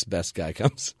the next best guy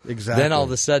comes. Exactly. Then all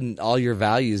of a sudden, all your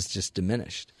values just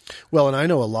diminished. Well, and I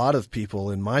know a lot of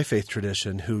people in my faith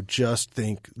tradition who just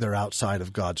think they're outside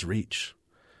of God's reach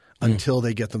until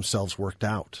they get themselves worked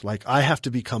out. Like, I have to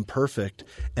become perfect,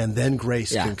 and then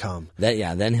grace can come. Then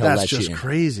he'll let you in. That's just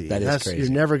crazy. That's crazy.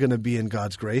 You're never going to be in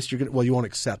God's grace. You won't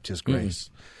accept his grace.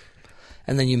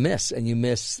 And then you miss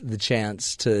the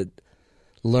chance to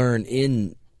learn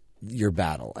in your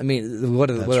battle. I mean, what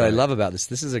I love about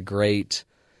this is a great.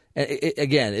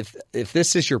 Again, if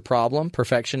this is your problem,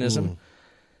 perfectionism,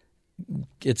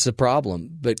 it's a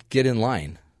problem. But get in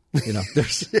line. You know,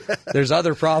 there's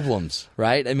other problems,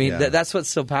 right? I mean, that's what's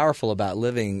so powerful about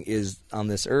living is on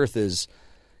this earth is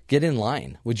get in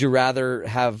line. Would you rather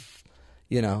have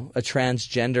a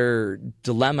transgender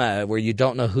dilemma where you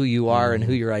don't know who you are and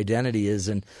who your identity is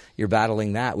and you're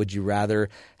battling that? Would you rather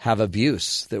have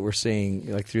abuse that we're seeing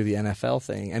like through the NFL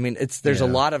thing? I mean, there's a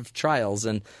lot of trials,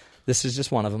 and this is just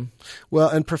one of them. Well,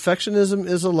 and perfectionism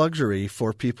is a luxury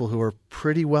for people who are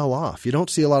pretty well off. You don't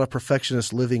see a lot of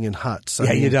perfectionists living in huts. I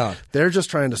mean, you don't. They're just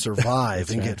trying to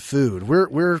survive and get food.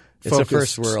 We're It's a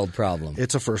first world problem.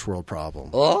 It's a first world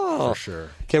problem. Oh, for sure.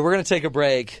 Okay, we're going to take a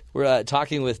break. We're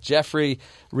talking with Jeffrey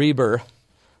Reber.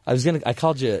 I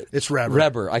called you. It's Reber.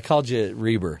 Reber. I called you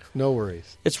Reber. No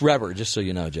worries. It's Reber, just so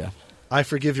you know, Jeff. I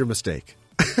forgive your mistake.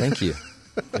 Thank you.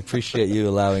 I appreciate you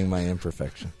allowing my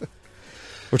imperfection.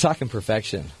 We're talking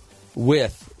perfection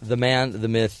with the man, the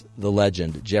myth, the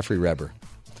legend, Jeffrey Reber,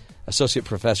 Associate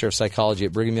Professor of Psychology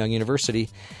at Brigham Young University.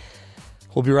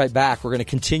 We'll be right back. We're going to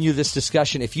continue this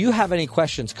discussion. If you have any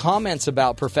questions, comments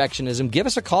about perfectionism, give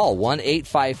us a call,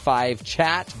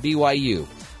 1-855-CHAT-BYU,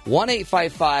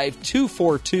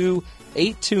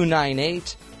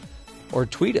 1-855-242-8298, or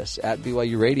tweet us at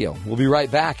BYU Radio. We'll be right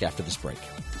back after this break.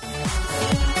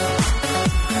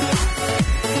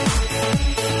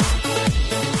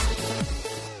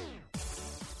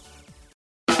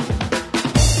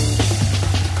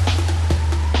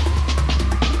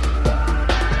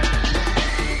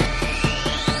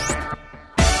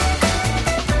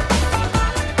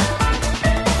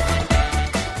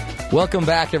 Welcome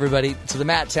back, everybody, to the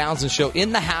Matt Townsend Show.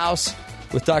 In the house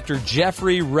with Dr.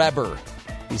 Jeffrey Reber.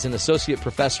 He's an associate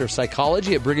professor of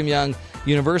psychology at Brigham Young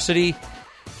University.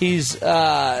 He's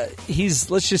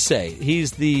let's just say,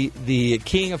 he's the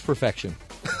king of perfection.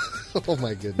 Oh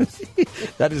my goodness,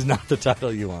 that is not the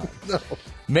title you want. No.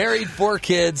 Married, 4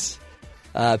 kids,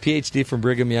 PhD from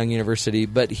Brigham Young University,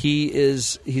 but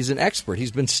he's an expert.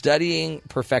 He's been studying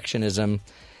perfectionism.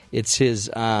 It's his.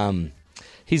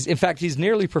 He's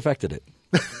nearly perfected it.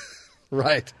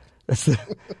 Right. It's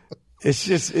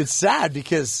sad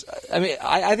because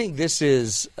I think this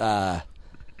is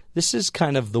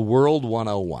kind of the world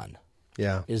 101.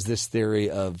 Yeah. Is this theory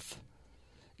of,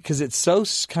 because it so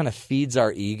kind of feeds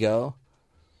our ego.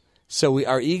 So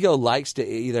our ego likes to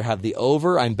either have the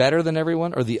over, I'm better than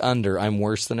everyone, or the under, I'm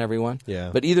worse than everyone.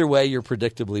 Yeah. But either way, you're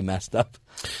predictably messed up.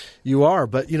 You are.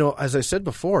 But, as I said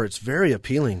before, it's very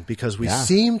appealing because we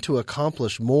seem to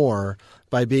accomplish more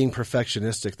by being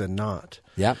perfectionistic than not.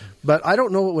 Yeah. But I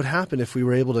don't know what would happen if we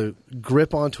were able to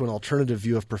grip onto an alternative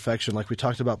view of perfection like we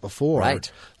talked about before. Right.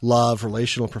 Love,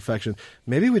 relational perfection.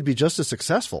 Maybe we'd be just as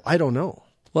successful. I don't know.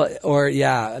 Well, or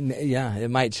it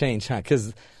might change, huh?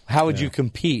 Because how would you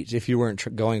compete if you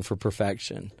weren't going for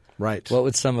perfection? Right. What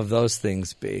would some of those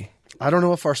things be? I don't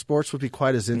know if our sports would be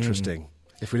quite as interesting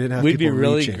if we didn't have We'd people be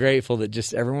really reaching. grateful that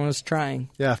just everyone was trying.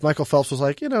 Yeah, if Michael Phelps was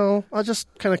like, I'll just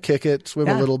kind of kick it, swim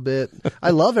a little bit.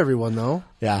 I love everyone, though.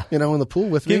 Yeah. In the pool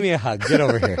with me. Give me a hug. Get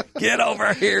over here. Get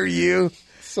over here, you.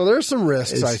 So there's some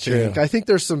risks, I think. True. I think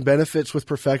there's some benefits with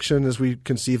perfection as we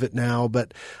conceive it now,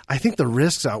 but I think the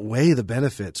risks outweigh the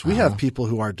benefits. We have people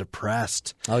who are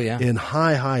depressed in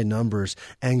high numbers.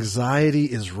 Anxiety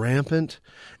is rampant,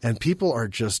 and people are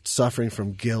just suffering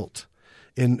from guilt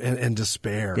and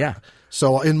despair. Yeah.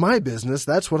 So in my business,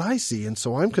 that's what I see, and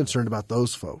so I'm concerned about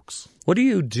those folks. What do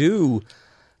you do?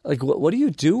 Like, what do you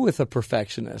do with a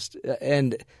perfectionist?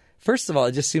 And first of all,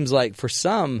 it just seems like for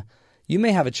some, you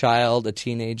may have a child, a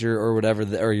teenager, or whatever,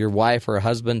 or your wife or a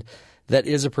husband that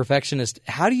is a perfectionist.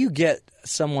 How do you get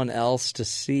someone else to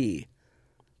see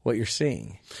what you're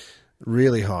seeing?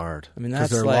 Really hard. I mean, because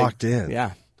that's they're like, locked in.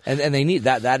 Yeah, and they need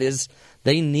that.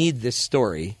 They need this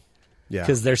story. Yeah.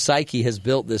 Because their psyche has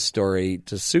built this story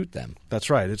to suit them. That's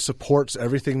right. It supports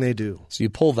everything they do. So you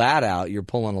pull that out, you're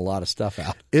pulling a lot of stuff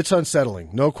out. It's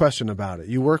unsettling, no question about it.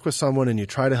 You work with someone and you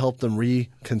try to help them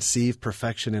reconceive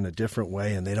perfection in a different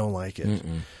way, and they don't like it.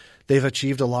 They've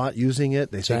achieved a lot using it.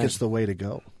 They think it's the way to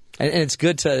go. And it's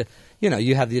good to,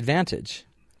 you have the advantage.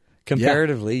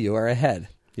 Comparatively, you are ahead.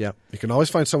 Yeah. You can always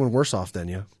find someone worse off than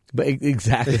you. But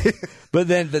exactly. but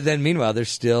then meanwhile, there's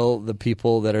still the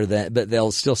people that are that, but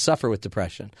they'll still suffer with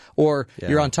depression. Or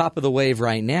you're on top of the wave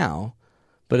right now,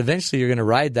 but eventually you're going to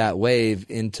ride that wave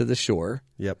into the shore.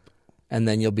 Yep. And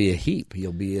then you'll be a heap.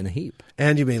 You'll be in a heap.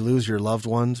 And you may lose your loved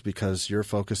ones because your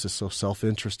focus is so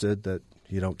self-interested that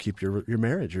you don't keep your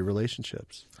marriage, your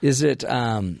relationships. Is it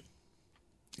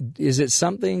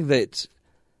something that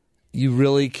you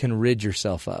really can rid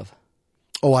yourself of?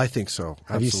 Oh, I think so.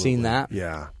 Absolutely. Have you seen that?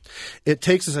 Yeah. It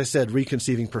takes, as I said,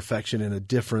 reconceiving perfection in a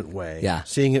different way. Yeah.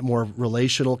 Seeing it more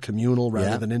relational, communal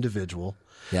rather than individual.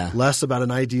 Yeah. Less about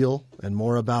an ideal and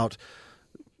more about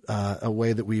a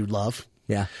way that we love.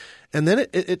 Yeah. And then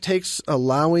it takes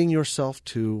allowing yourself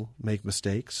to make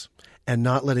mistakes and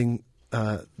not letting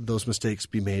those mistakes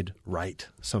be made right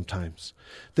sometimes.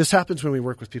 This happens when we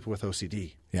work with people with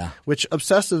OCD. Yeah. Which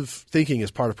obsessive thinking is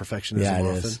part of perfectionism Yeah, it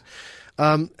often. is.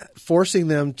 Forcing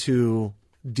them to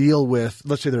deal with,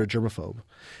 let's say they're a germaphobe,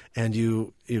 and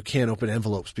you can't open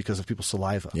envelopes because of people's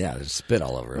saliva. Yeah, there's spit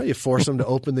all over it. Well, you force them to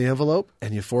open the envelope,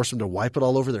 and you force them to wipe it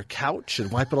all over their couch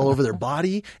and wipe it all over their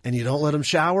body, and you don't let them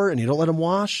shower, and you don't let them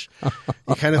wash.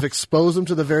 You kind of expose them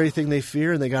to the very thing they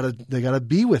fear, and they gotta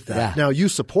be with that. Yeah. Now, you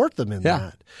support them in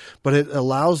that, but it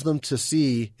allows them to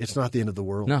see it's not the end of the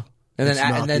world. No. And it's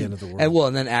not the end of the world.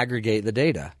 And then aggregate the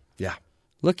data. Yeah.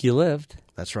 Look, you lived.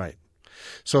 That's right.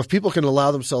 So if people can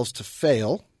allow themselves to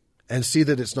fail and see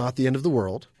that it's not the end of the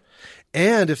world,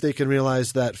 and if they can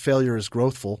realize that failure is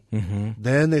growthful,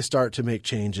 then they start to make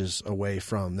changes away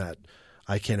from that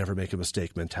I can't ever make a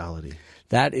mistake mentality.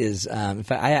 That is, in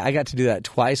fact, I got to do that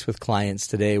twice with clients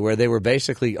today where they were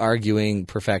basically arguing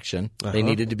perfection. They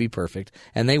needed to be perfect,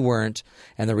 and they weren't.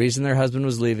 And the reason their husband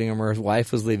was leaving them or his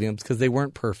wife was leaving them is because they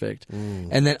weren't perfect.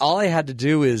 And then all I had to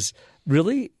do is,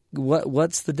 really,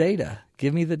 what's the data?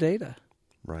 Give me the data.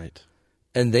 Right.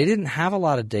 And they didn't have a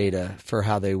lot of data for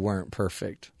how they weren't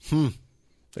perfect.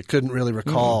 They couldn't really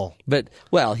recall. But,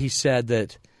 well, he said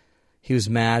that he was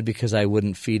mad because I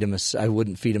wouldn't feed him a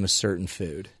certain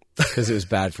food because it was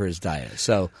bad for his diet.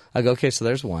 So I go, okay, so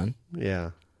there's one.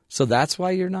 Yeah. So that's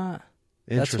why you're not.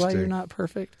 That's why you're not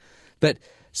perfect. But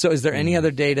so is there any other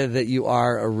data that you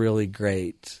are a really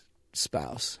great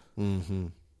spouse? Mm-hmm.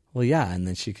 Well, yeah, and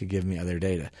then she could give me other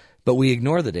data. But we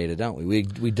ignore the data, don't we?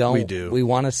 We don't. We do.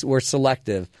 We're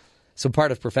selective. So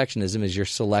part of perfectionism is you're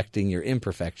selecting your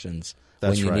imperfections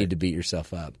when you need to beat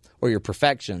yourself up, or your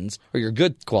perfections or your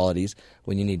good qualities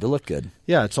when you need to look good.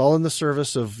 Yeah, it's all in the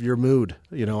service of your mood.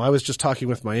 I was just talking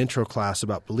with my intro class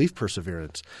about belief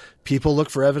perseverance. People look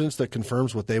for evidence that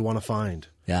confirms what they want to find.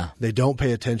 Yeah. They don't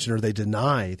pay attention or they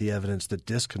deny the evidence that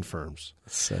disconfirms.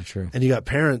 That's so true. And you got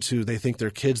parents who they think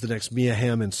their kid's the next Mia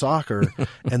Hamm in soccer,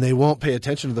 and they won't pay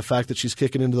attention to the fact that she's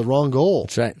kicking into the wrong goal.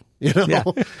 That's right. You know, Yeah.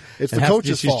 it's And the have to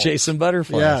coach's just fault. chase some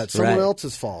butterflies. Yeah, it's someone Right.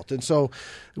 else's fault. And so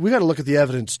we got to look at the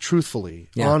evidence truthfully,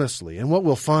 honestly. And what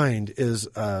we'll find is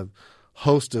a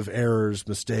host of errors,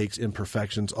 mistakes,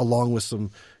 imperfections, along with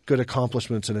some good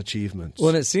accomplishments and achievements. Well,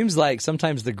 and it seems like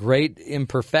sometimes the great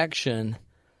imperfection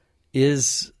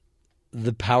is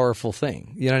the powerful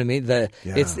thing. You know what I mean?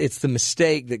 It's the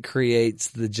mistake that creates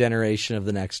the generation of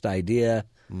the next idea.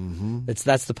 Mm-hmm.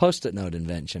 That's the Post-it note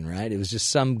invention, right? It was just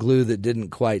some glue that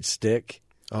didn't quite stick.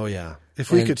 Oh, yeah. If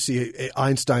we could see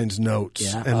Einstein's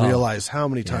notes and realize how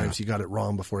many times he got it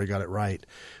wrong before he got it right,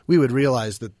 we would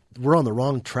realize that we're on the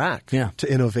wrong track to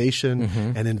innovation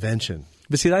and invention.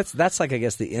 But see, that's like, I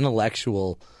guess, the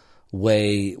intellectual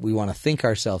way we want to think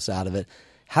ourselves out of it.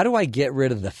 How do I get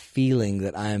rid of the feeling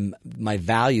that my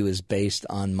value is based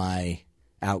on my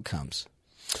outcomes?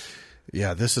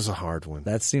 Yeah, this is a hard one.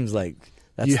 That seems like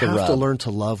that's you the have rub. to learn to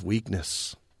love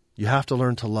weakness. You have to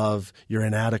learn to love your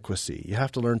inadequacy. You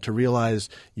have to learn to realize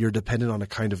you're dependent on a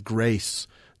kind of grace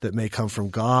that may come from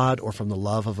God or from the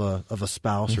love of a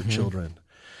spouse or children.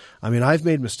 I mean, I've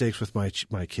made mistakes with my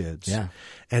kids. Yeah.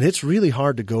 And it's really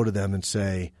hard to go to them and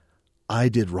say, I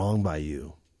did wrong by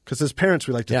you. Because as parents,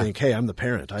 we like to think, hey, I'm the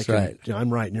parent.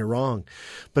 I'm right and you're wrong.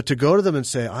 But to go to them and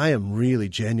say, I am really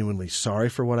genuinely sorry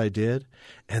for what I did,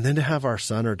 and then to have our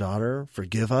son or daughter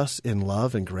forgive us in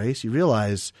love and grace, you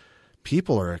realize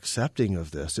people are accepting of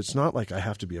this. It's not like I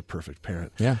have to be a perfect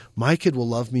parent. Yeah. My kid will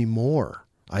love me more,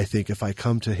 I think, if I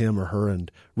come to him or her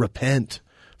and repent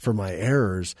for my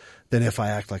errors than if I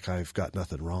act like I've got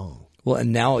nothing wrong. Well,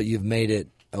 and now you've made it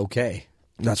okay.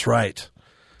 That's right.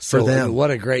 So For them.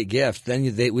 what a great gift. Then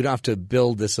we don't have to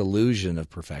build this illusion of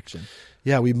perfection.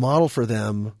 Yeah, we model for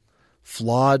them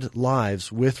flawed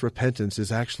lives with repentance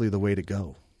is actually the way to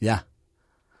go. Yeah.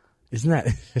 Isn't that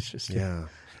interesting? Yeah.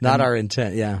 Not our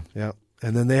intent, yeah. Yeah.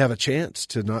 And then they have a chance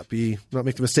to not make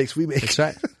the mistakes we make. That's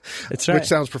right. That's right. Which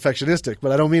sounds perfectionistic,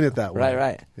 but I don't mean it that way.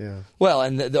 Right. Yeah. Well,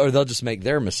 or they'll just make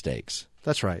their mistakes.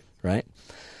 That's right. Right?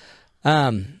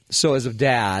 So as a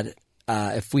dad,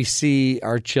 if we see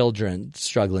our children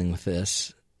struggling with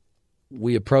this,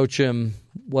 we approach them,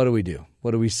 what do we do?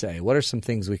 What do we say? What are some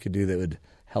things we could do that would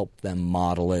help them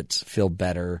model it, feel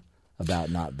better about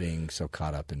not being so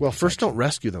caught up in Well, perfection? first, don't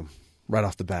rescue them right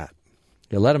off the bat.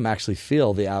 You let them actually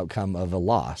feel the outcome of a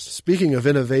loss. Speaking of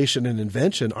innovation and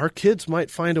invention, our kids might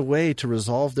find a way to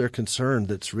resolve their concern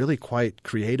that's really quite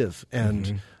creative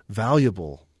and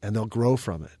valuable, and they'll grow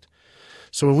from it.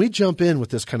 So when we jump in with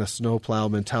this kind of snowplow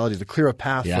mentality to clear a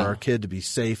path for our kid to be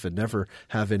safe and never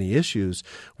have any issues,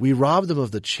 we rob them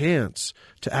of the chance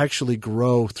to actually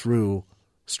grow through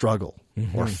struggle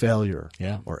or failure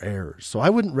or errors. So I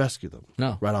wouldn't rescue them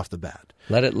right off the bat.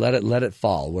 Let it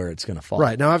fall where it's going to fall.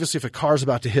 Right. Now, obviously, if a car's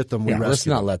about to hit them, we Let's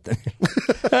rescue not them. let them.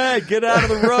 Hey, get out of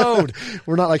the road.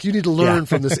 We're not like, you need to learn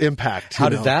from this impact. How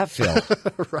did that feel?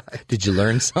 Right. Did you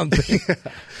learn something?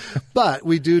 But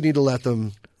we do need to let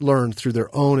them learn through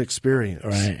their own experience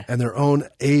and their own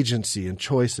agency and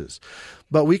choices.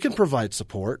 But we can provide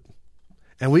support,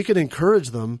 and we can encourage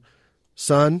them,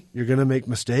 son, you're going to make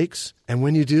mistakes, and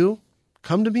when you do,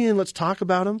 come to me and let's talk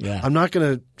about them. Yeah. I'm not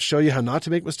going to show you how not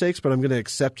to make mistakes, but I'm going to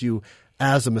accept you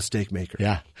as a mistake maker.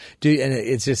 Yeah. And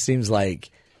it just seems like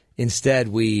instead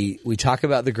we talk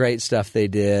about the great stuff they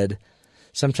did.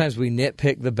 Sometimes we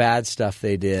nitpick the bad stuff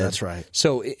they did. That's right.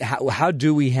 So how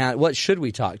do we what should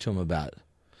we talk to them about?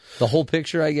 The whole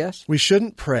picture, I guess? We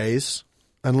shouldn't praise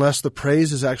unless the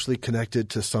praise is actually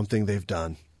connected to something they've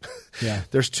done. Yeah.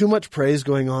 There's too much praise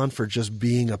going on for just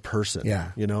being a person.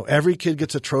 Yeah. You know, every kid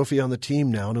gets a trophy on the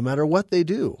team now, no matter what they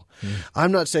do.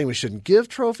 I'm not saying we shouldn't give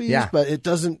trophies, but it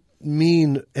doesn't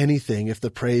mean anything if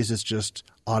the praise is just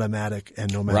automatic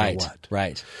and no matter what.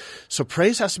 Right. So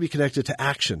praise has to be connected to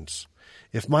actions.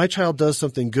 If my child does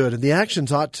something good, and the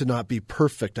actions ought to not be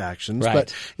perfect actions,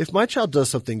 but if my child does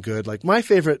something good, like my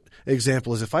favorite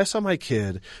example is if I saw my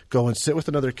kid go and sit with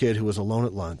another kid who was alone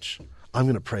at lunch, I'm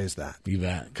going to praise that. You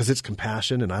bet. Because it's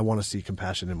compassion, and I want to see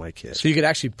compassion in my kid. So you could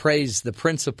actually praise the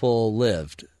principle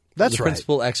lived. That's the right.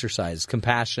 principle exercise,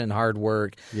 compassion, hard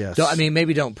work. Yes.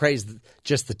 Maybe don't praise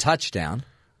just the touchdown.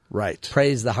 Right.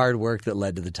 Praise the hard work that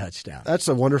led to the touchdown. That's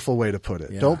a wonderful way to put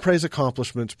it. Yeah. Don't praise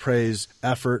accomplishments, praise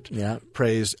effort,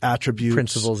 praise attributes,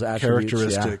 Principles, attributes,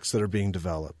 characteristics that are being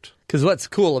developed. Because what's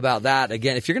cool about that,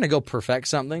 again, if you're going to go perfect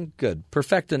something, good.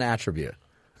 Perfect an attribute.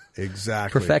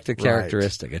 Exactly. Perfect a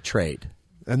characteristic, a trait.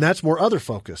 And that's more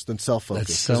other-focused than self-focused,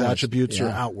 That's so because much- attributes are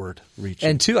yeah. outward-reaching.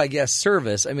 And two, I guess,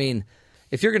 service. I mean,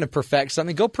 if you're going to perfect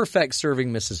something, go perfect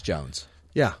serving Mrs. Jones.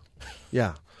 Yeah.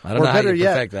 I don't know how better you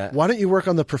yet, perfect that. why don't you work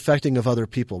on the perfecting of other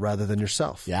people rather than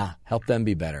yourself? Yeah, help them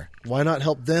be better. Why not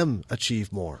help them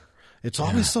achieve more? It's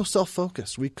always so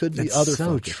self-focused. We could be That's other so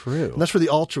focused. true. And that's where the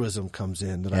altruism comes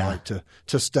in that I like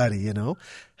to study,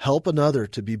 Help another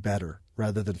to be better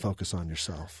rather than focus on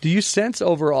yourself. Do you sense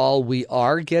overall we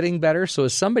are getting better? So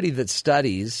as somebody that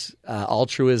studies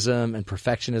altruism and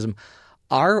perfectionism,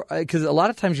 because a lot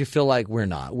of times you feel like we're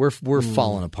not. We're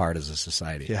falling apart as a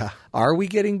society. Yeah. Are we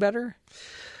getting better?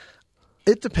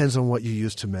 It depends on what you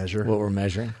use to measure. What we're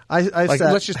measuring?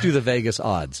 Let's just do the Vegas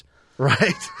odds.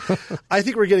 Right. I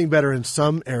think we're getting better in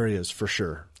some areas for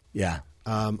sure. Yeah.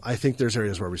 I think there's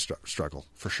areas where we struggle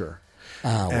for sure.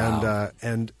 Oh, wow.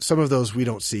 And some of those we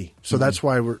don't see. So that's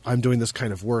why I'm doing this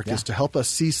kind of work is to help us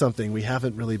see something we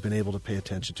haven't really been able to pay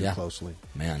attention to closely.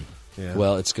 Man. Yeah.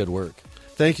 Well, it's good work.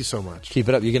 Thank you so much. Keep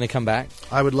it up. You going to come back?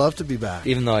 I would love to be back.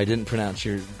 Even though I didn't pronounce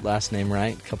your last name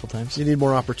right a couple times? You need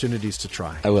more opportunities to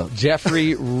try. I will.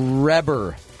 Jeffrey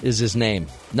Reber is his name,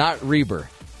 not Reber.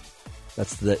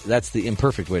 That's the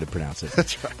imperfect way to pronounce it.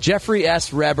 That's right. Jeffrey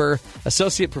S. Reber,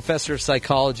 Associate Professor of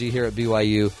Psychology here at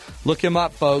BYU. Look him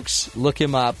up, folks. Look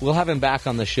him up. We'll have him back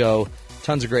on the show.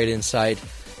 Tons of great insight.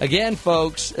 Again,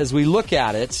 folks, as we look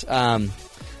at it,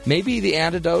 maybe the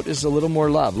antidote is a little more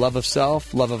love. Love of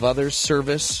self, love of others,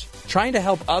 service, trying to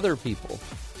help other people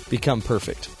become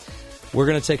perfect. We're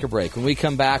going to take a break. When we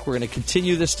come back, we're going to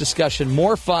continue this discussion.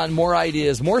 More fun, more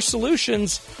ideas, more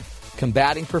solutions.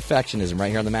 Combating perfectionism right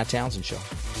here on the Matt Townsend Show.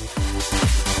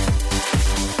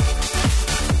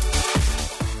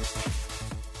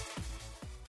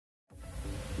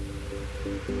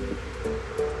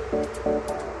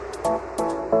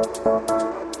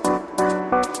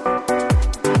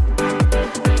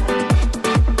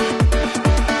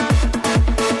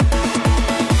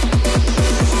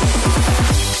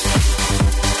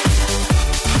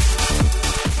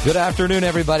 Good afternoon,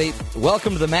 everybody.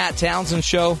 Welcome to the Matt Townsend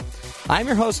Show. I'm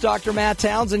your host, Dr. Matt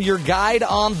Townsend, your guide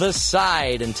on the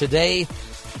side. And today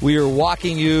we are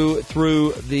walking you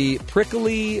through the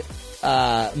prickly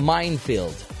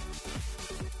minefield.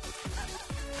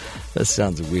 That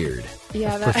sounds weird.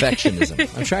 Yeah,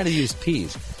 Perfectionism. I'm trying to use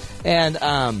P's. And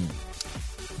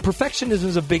perfectionism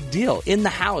is a big deal. In the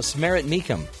house, Merritt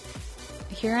Meekum.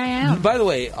 Here I am. By the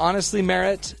way, honestly,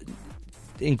 Merritt,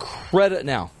 incredibly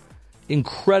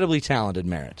talented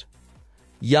Merritt.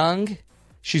 Young.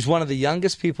 She's one of the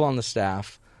youngest people on the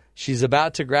staff. She's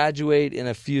about to graduate in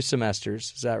a few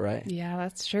semesters. Is that right? Yeah,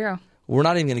 that's true. We're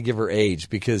not even going to give her age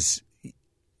because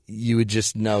you would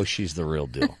just know she's the real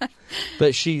deal.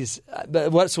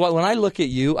 So when I look at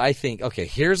you, I think, okay,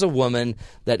 here's a woman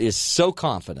that is so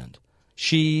confident.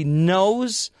 She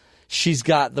knows she's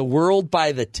got the world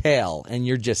by the tail, and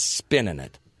you're just spinning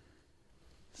it.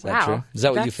 Is that true? Is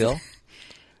that what you feel?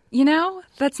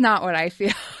 That's not what I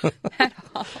feel at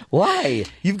all. Why?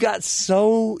 You've got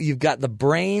the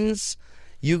brains.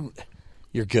 You're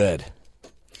good.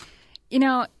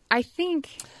 I think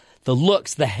the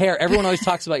looks, the hair. Everyone always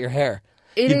talks about your hair.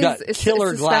 You've got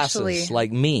killer glasses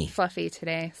like me. Fluffy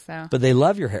today, so. But they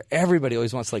love your hair. Everybody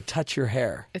always wants to touch your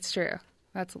hair. It's true.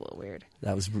 That's a little weird.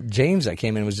 That was James that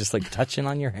came in and was just touching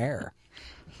on your hair.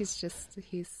 He's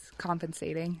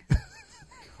compensating.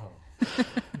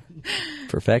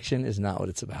 Perfection is not what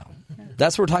it's about. Yeah.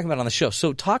 That's what we're talking about on the show.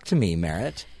 So talk to me,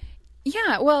 Merritt.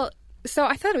 Yeah, well, so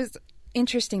I thought it was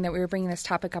interesting that we were bringing this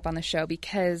topic up on the show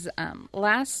because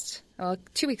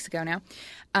 2 weeks ago now,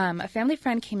 a family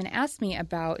friend came and asked me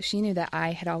about, she knew that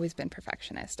I had always been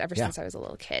perfectionist ever since I was a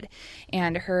little kid.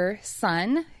 And her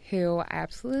son, who I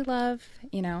absolutely love,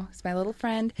 is my little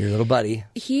friend. Your little buddy.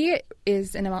 He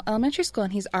is in elementary school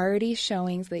and he's already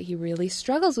showing that he really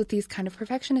struggles with these kind of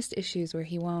perfectionist issues where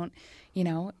he won't,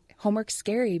 homework's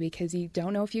scary because you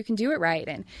don't know if you can do it right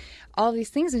and all these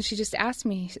things. And she just asked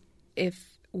me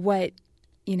what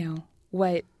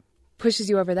pushes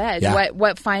you over the edge? Yeah.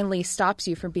 What finally stops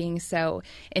you from being so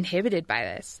inhibited by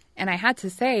this? And I had to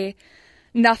say,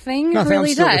 nothing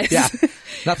really does. Yeah,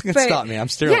 nothing can stop me. I'm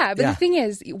still. Yeah, but the thing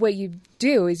is, what you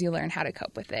do is you learn how to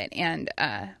cope with it, and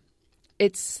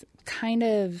it's kind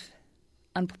of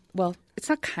it's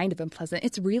not kind of unpleasant.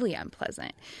 It's really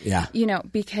unpleasant. Yeah,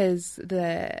 because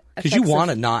you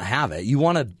want to not have it. You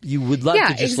would love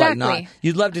to just not.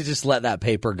 You'd love to just let that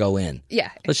paper go in. Yeah,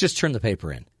 let's just turn the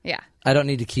paper in. Yeah, I don't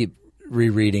need to keep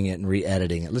rereading it and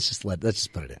re-editing it. Let's just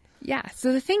put it in. Yeah.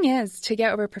 So the thing is, to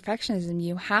get over perfectionism,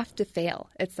 you have to fail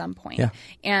at some point. Yeah.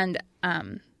 And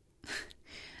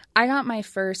I got my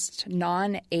first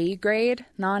non-A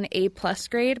plus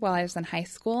grade while I was in high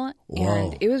school. Whoa.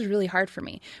 And it was really hard for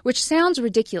me, which sounds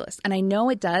ridiculous. And I know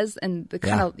it does. And the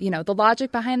kind of, the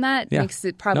logic behind that makes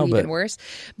it probably even worse.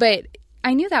 But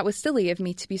I knew that was silly of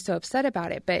me to be so upset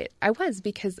about it. But I was,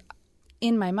 because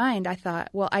in my mind, I thought,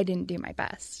 well, I didn't do my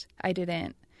best. I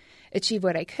didn't, achieve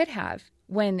what I could have,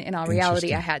 when in all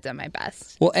reality I had done my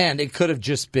best. Well, and it could have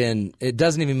just been, it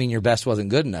doesn't even mean your best wasn't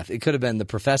good enough. It could have been the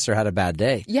professor had a bad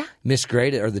day. Yeah.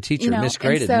 Misgraded, or the teacher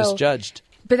misgraded, misjudged.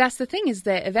 But that's the thing, is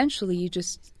that eventually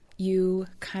you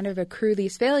kind of accrue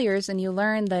these failures, and you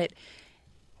learn that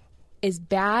as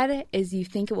bad as you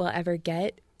think it will ever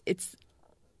get, it's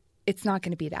not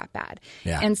going to be that bad.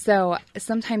 Yeah. And so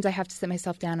sometimes I have to sit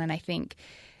myself down and I think,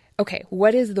 okay,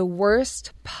 what is the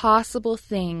worst possible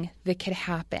thing that could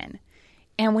happen?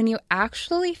 And when you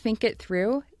actually think it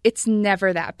through, it's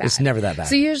never that bad. It's never that bad.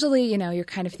 So usually, you're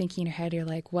kind of thinking in your head, you're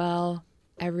like, well,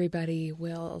 everybody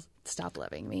will stop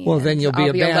loving me. Well, then you'll be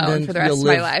abandoned. Alone for the rest You'll of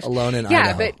my live life. alone in Yeah,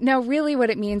 Idaho. but no, really what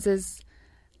it means is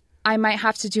I might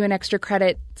have to do an extra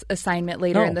credit assignment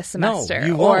later in the semester. No,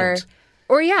 you won't.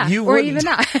 Or even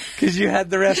not. Because you had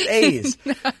the rest A's.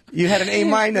 No. You had an A-,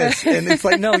 and it's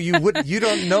like, no, you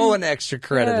don't know an extra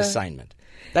credit assignment.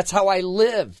 That's how I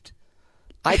lived.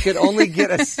 I could only get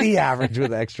a C average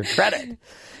with extra credit.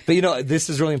 But this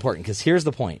is really important, because here's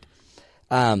the point.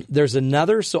 There's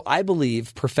another, so I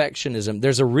believe perfectionism,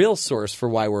 there's a real source for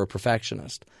why we're a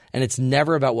perfectionist. And it's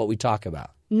never about what we talk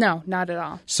about. No, not at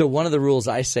all. So one of the rules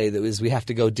I say that is we have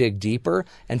to go dig deeper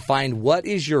and find what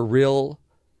is your real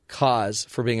cause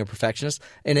for being a perfectionist.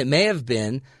 And it may have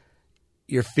been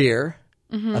your fear,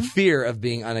 a fear of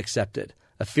being unaccepted,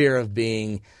 a fear of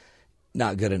being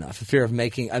not good enough, a fear of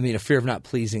not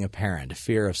pleasing a parent, a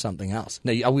fear of something else.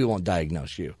 Now, we won't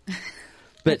diagnose you. But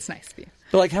that's nice of you.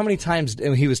 But like, how many times,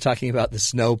 and he was talking about the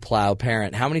snowplow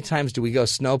parent, how many times do we go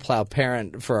snowplow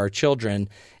parent for our children,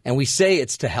 and we say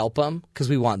it's to help them because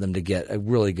we want them to get a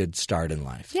really good start in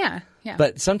life. Yeah.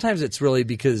 But sometimes it's really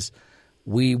because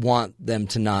we want them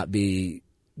to not be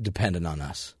dependent on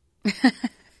us.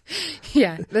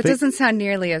 Yeah, that doesn't sound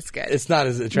nearly as good. It's not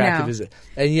as attractive as it.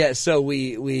 And yet, so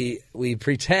we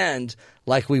pretend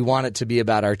like we want it to be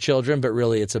about our children, but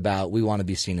really it's about we want to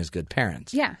be seen as good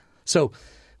parents. Yeah. So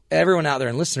everyone out there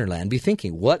in listener land, be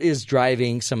thinking, what is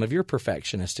driving some of your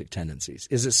perfectionistic tendencies?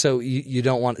 Is it so you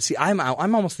don't want to see? I'm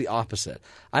almost the opposite.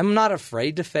 I'm not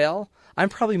afraid to fail. I'm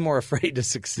probably more afraid to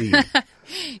succeed.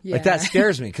 Yeah. Like, that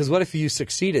scares me, because what if you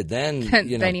succeeded? Then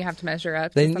then you have to measure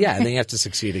up. Then you have to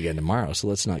succeed again tomorrow. So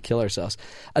let's not kill ourselves.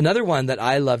 Another one that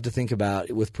I love to think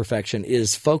about with perfection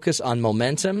is focus on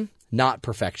momentum, not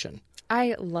perfection.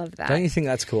 I love that. Don't you think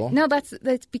that's cool? No, that's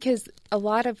because a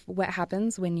lot of what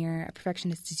happens when you're a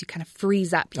perfectionist is you kind of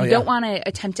freeze up. You don't want to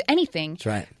attempt anything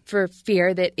for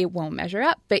fear that it won't measure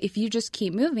up. But if you just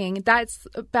keep moving, that's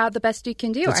about the best you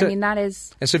can do. That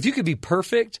is. And so if you could be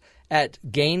perfect at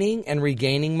gaining and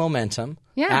regaining momentum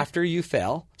after you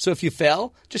fail. So if you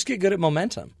fail, just get good at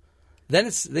momentum. Then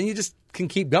you just can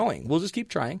keep going. We'll just keep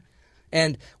trying.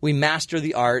 And we master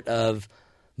the art of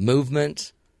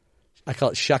movement. I call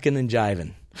it shucking and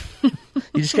jiving.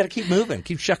 You just got to keep moving,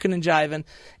 keep shucking and jiving,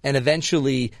 and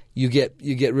eventually you get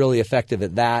really effective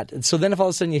at that. And so then if all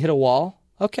of a sudden you hit a wall,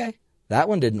 okay, that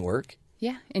one didn't work.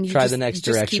 Yeah, and you try the next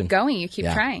direction. Keep going. You keep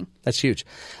trying. That's huge.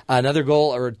 Another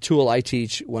goal or tool I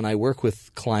teach when I work with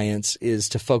clients is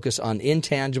to focus on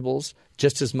intangibles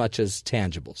just as much as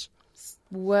tangibles.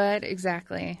 What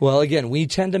exactly? Well, again, we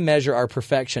tend to measure our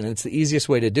perfection, and it's the easiest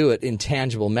way to do it in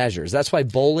tangible measures. That's why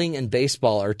bowling and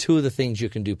baseball are two of the things you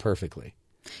can do perfectly.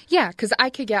 Yeah, because I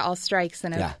could get all strikes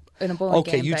in a bowling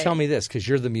game. Okay, you tell me this, because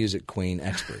you're the music queen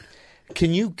expert.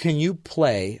 Can you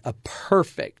play a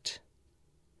perfect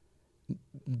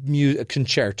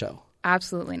concerto?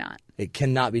 Absolutely not. It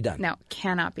cannot be done. No,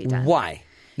 cannot be done. Why?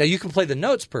 Now, you can play the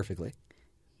notes perfectly.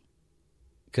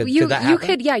 Could that You happen?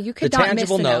 could the not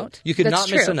tangible miss a note. You could That's not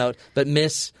true. miss a note, but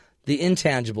miss the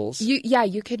intangibles.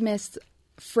 You could miss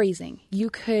phrasing. You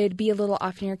could be a little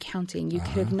off in your counting. You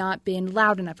could have not been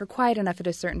loud enough or quiet enough at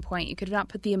a certain point. You could have not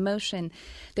put the emotion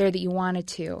there that you wanted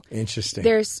to. Interesting.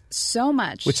 There's so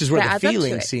much. Which is where that the adds up to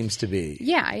feeling it. seems to be.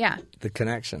 Yeah. The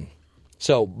connection.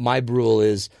 So my rule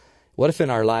is, what if in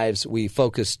our lives we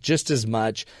focus just as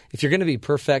much? If you're going to be a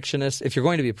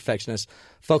perfectionist,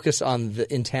 focus on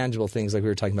the intangible things like we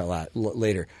were talking about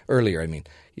earlier. I mean,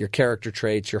 your character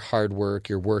traits, your hard work,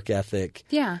 your work ethic.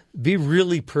 Yeah. Be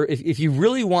really if you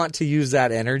really want to use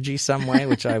that energy some way,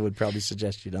 which I would probably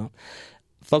suggest you don't,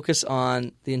 focus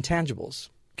on the intangibles: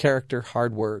 character,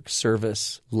 hard work,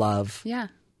 service, love,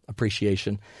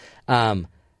 appreciation. How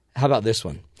about this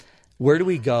one? Where do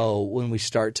we go when we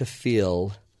start to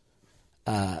feel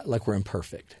like we're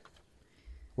imperfect?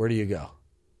 Where do you go?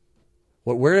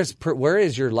 Where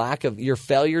is your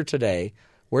failure today?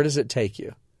 Where does it take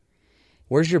you?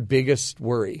 Where's your biggest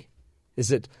worry?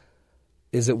 Is it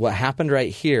what happened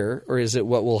right here, or is it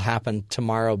what will happen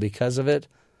tomorrow because of it?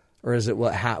 Or is it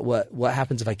what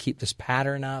happens if I keep this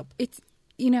pattern up? It's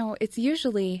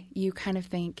usually you kind of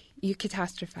think you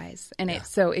catastrophize, and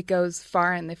so it goes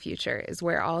far in the future is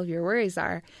where all of your worries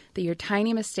are, that your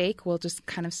tiny mistake will just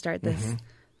kind of start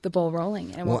the ball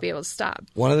rolling and won't be able to stop.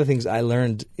 One of the things I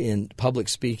learned in public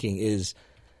speaking is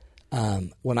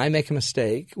when I make a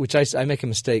mistake, which I make a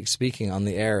mistake speaking on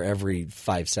the air every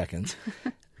 5 seconds,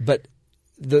 but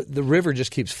the river just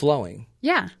keeps flowing.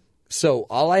 Yeah. So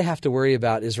all I have to worry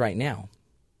about is right now.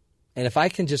 And if I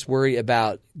can just worry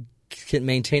about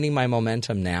maintaining my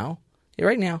momentum now,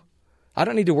 right now, I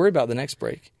don't need to worry about the next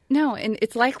break. No, and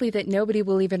it's likely that nobody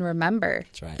will even remember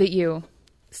that you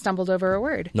stumbled over a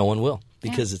word. No one will,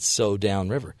 because it's so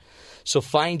downriver. So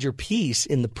find your peace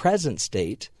in the present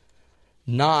state,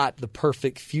 not the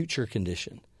perfect future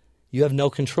condition. You have no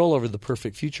control over the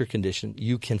perfect future condition.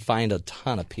 You can find a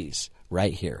ton of peace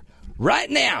right here, right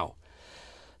now.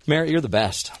 Mary, you're the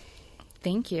best.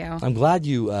 Thank you. I'm glad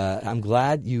you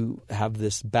have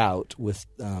this bout with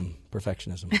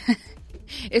perfectionism.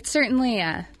 It certainly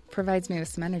provides me with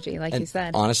some energy, like you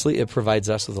said. Honestly, it provides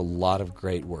us with a lot of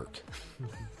great work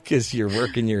because you're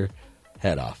working your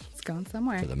head off. It's going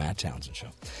somewhere. For the Matt Townsend Show.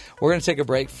 We're going to take a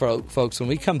break, folks. When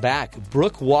we come back,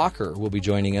 Brooke Walker will be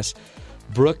joining us.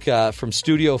 Brooke from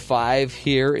Studio 5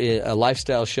 here, a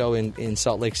lifestyle show in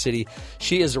Salt Lake City.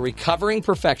 She is a recovering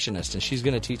perfectionist, and she's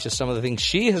going to teach us some of the things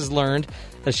she has learned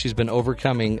as she's been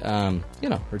overcoming,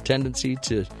 her tendency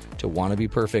to want to be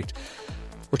perfect.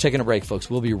 We're taking a break, folks.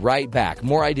 We'll be right back.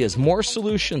 More ideas, more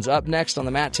solutions up next on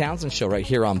the Matt Townsend Show right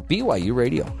here on BYU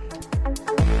Radio.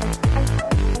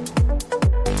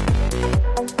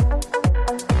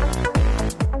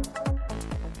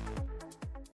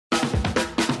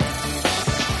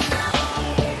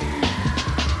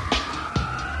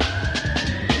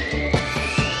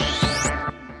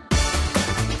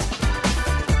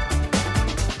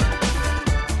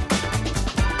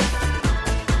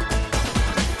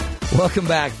 Welcome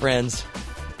back, friends,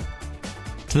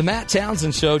 to the Matt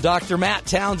Townsend Show. Dr. Matt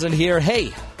Townsend here.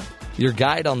 Hey, your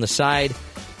guide on the side.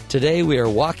 Today we are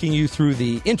walking you through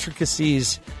the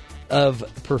intricacies of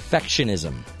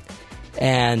perfectionism.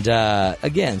 And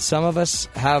again, some of us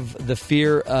have the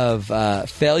fear of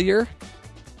failure.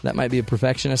 That might be a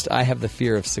perfectionist. I have the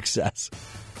fear of success.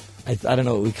 I don't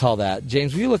know what we call that.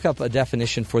 James, will you look up a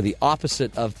definition for the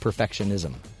opposite of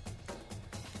perfectionism?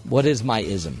 What is my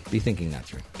ism? Be thinking that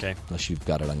through. Okay. Unless you've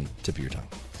got it on the tip of your tongue.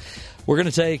 We're going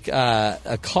to take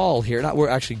a call here. We're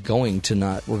going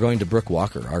to Brooke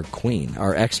Walker, our queen,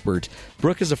 our expert.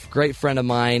 Brooke is a great friend of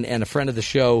mine and a friend of the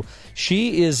show.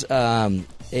 She is the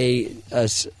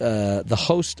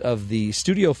host of the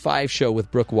Studio 5 show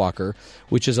with Brooke Walker,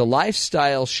 which is a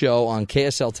lifestyle show on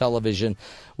KSL television,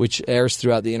 which airs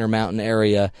throughout the Intermountain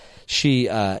area. She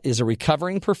is a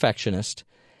recovering perfectionist,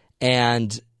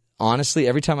 and honestly,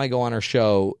 every time I go on her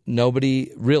show,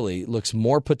 nobody really looks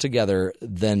more put together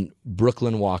than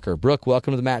Brooklyn Walker. Brooke,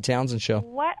 welcome to the Matt Townsend Show.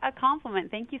 What a compliment.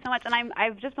 Thank you so much. And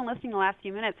I've just been listening the last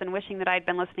few minutes and wishing that I'd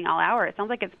been listening all hour. It sounds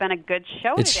like it's been a good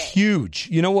show today. It's huge.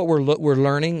 You know what we're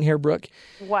learning here, Brooke?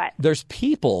 What? There's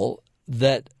people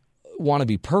that want to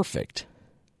be perfect.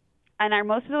 And are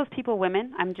most of those people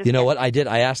women? You know what I did?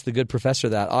 I asked the good professor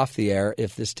that off the air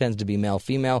if this tends to be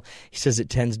male-female. He says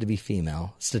it tends to be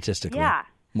female, statistically. Yeah.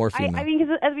 More female. I mean,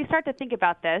 because as we start to think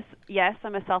about this, yes,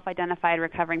 I'm a self-identified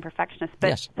recovering perfectionist,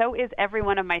 but so is every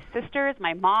one of my sisters,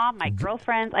 my mom, my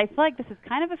girlfriends. I feel like this is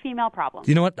kind of a female problem.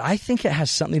 You know what? I think it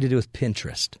has something to do with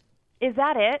Pinterest. Is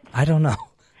that it? I don't know.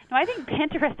 No, I think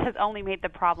Pinterest has only made the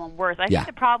problem worse. I think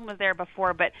the problem was there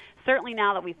before, but certainly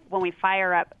now that when we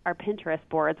fire up our Pinterest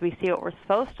boards, we see what we're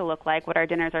supposed to look like, what our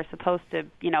dinners are supposed to,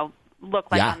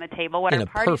 look like on the table, what our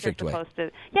parties are supposed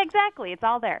to. Yeah, exactly. It's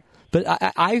all there. But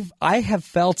I have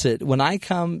felt it when I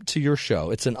come to your show.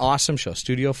 It's an awesome show,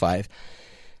 Studio 5.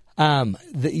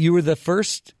 That you were the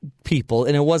first people,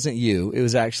 and it wasn't you. It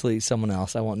was actually someone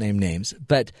else. I won't name names.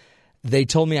 But they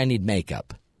told me I need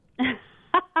makeup.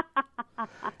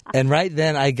 And right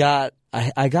then I got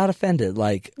offended.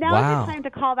 Like, now wow. It's time to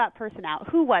call that person out.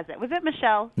 Who was it? Was it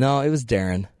Michelle? No, it was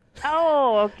Darren.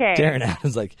 Oh, okay. Darren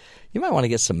Adams, like, you might want to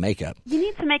get some makeup. You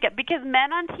need some makeup because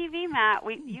men on TV, Matt,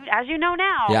 as you know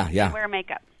now, they wear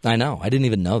makeup. I know. I didn't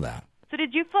even know that. So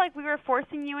did you feel like we were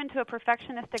forcing you into a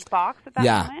perfectionistic box at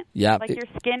that moment? Yeah. Like your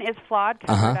skin is flawed,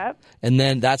 covered up? And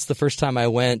then that's the first time I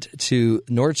went to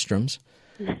Nordstrom's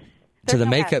to the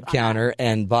makeup counter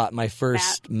and bought my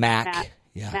first Mac.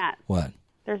 Matt. What?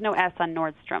 There's no S on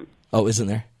Nordstrom. Oh, isn't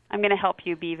there? I'm going to help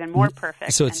you be even more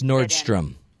perfect. So it's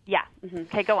Nordstrom. Yeah. Mm-hmm.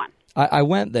 Okay, go on. I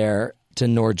went there to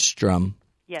Nordstrom.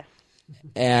 Yes.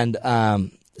 And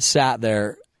sat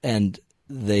there, and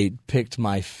they picked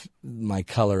my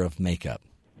color of makeup.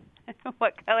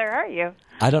 What color are you?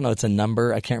 I don't know. It's a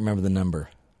number. I can't remember the number.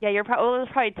 Yeah, it was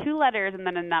probably 2 letters and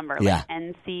then a number, like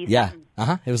NC. Yeah,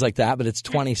 It was like that, but it's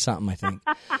 20-something, I think.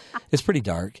 It's pretty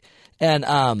dark. And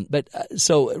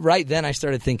so right then I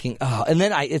started thinking, and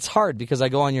then it's hard because I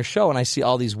go on your show and I see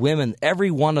all these women.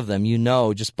 Every one of them,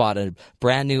 just bought a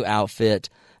brand new outfit.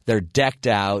 They're decked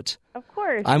out. Of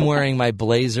course. I'm wearing my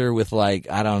blazer with I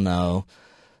don't know,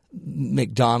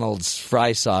 McDonald's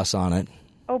fry sauce on it.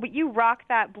 Oh, but you rock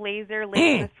that blazer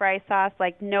laden with fry sauce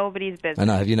like nobody's business. I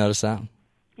know. Have you noticed that?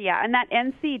 Yeah, and that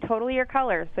NC, totally your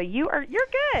color. So you're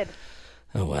good.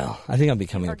 Oh, well, I think I'm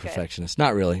becoming a perfectionist.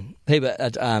 Not really. Hey,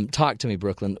 but talk to me,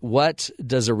 Brooklyn. What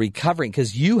does a recovering,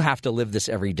 because you have to live this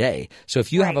every day. So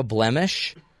if you have a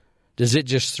blemish, does it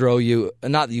just throw you,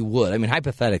 not that you would, I mean,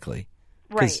 hypothetically,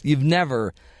 because you've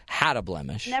never had a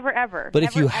blemish. Never, ever. But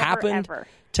never, if you ever, happened ever.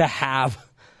 to have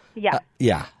a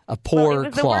it poor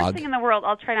was the clog. worst thing in the world.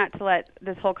 I'll try not to let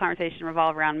this whole conversation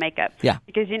revolve around makeup. Yeah.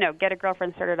 Because, get a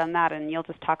girlfriend started on that and you'll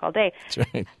just talk all day. That's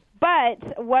right.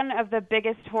 But one of the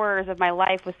biggest horrors of my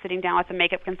life was sitting down with the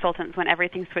makeup consultants when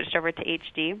everything switched over to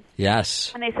HD.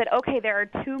 Yes. And they said, okay, there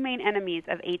are 2 main enemies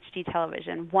of HD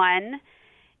television. One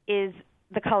is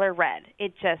the color red.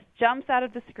 It just jumps out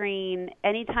of the screen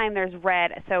anytime there's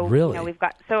red. So really?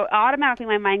 So automatically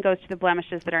my mind goes to the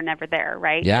blemishes that are never there,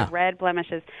 right? Yeah. The red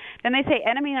blemishes. Then they say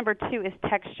enemy number 2 is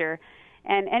texture.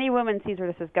 And any woman sees where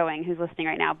this is going who's listening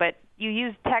right now. But you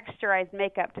use texturized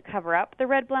makeup to cover up the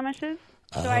red blemishes.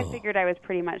 So I figured I was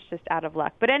pretty much just out of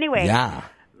luck. But anyway,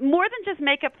 more than just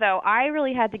makeup, though, I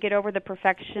really had to get over the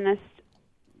perfectionist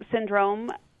syndrome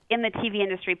in the TV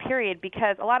industry, period,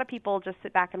 because a lot of people just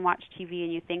sit back and watch TV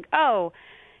and you think,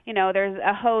 there's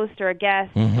a host or a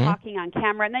guest talking on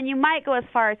camera. And then you might go as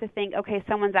far as to think, okay,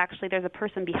 there's a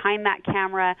person behind that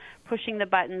camera pushing the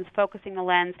buttons, focusing the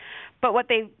lens. But what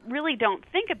they really don't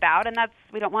think about, and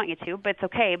we don't want you to, but it's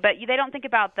okay, but they don't think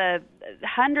about the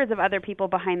hundreds of other people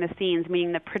behind the scenes,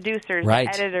 meaning the producers, the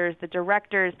editors, the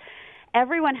directors.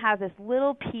 Everyone has this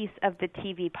little piece of the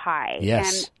TV pie.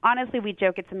 Yes. And honestly, we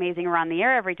joke it's amazing we're on the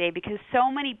air every day because so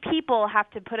many people have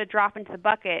to put a drop into the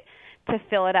bucket to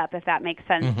fill it up, if that makes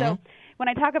sense. So when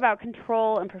I talk about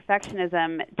control and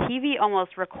perfectionism, TV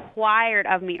almost required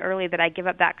of me early that I give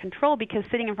up that control because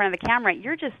sitting in front of the camera,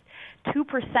 you're just 2%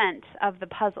 of the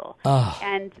puzzle.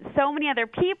 And so many other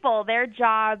people, their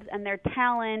jobs and their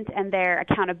talent and their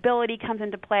accountability comes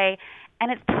into play,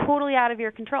 and it's totally out of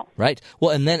your control. Right.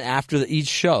 Well, and then after each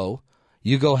show,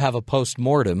 you go have a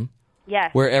post-mortem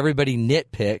where everybody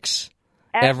nitpicks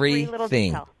every little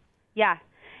everything. Detail. Yeah.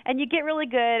 And you get really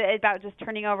good about just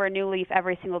turning over a new leaf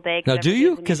every single day. Now, do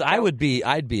you? Because I'd be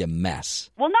a mess.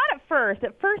 Well, not at first.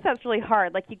 At first, that's really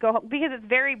hard. Like you go because it's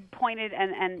very pointed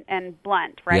and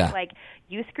blunt, right? Yeah. Like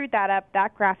you screwed that up.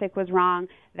 That graphic was wrong.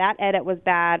 That edit was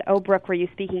bad. Oh, Brooke, were you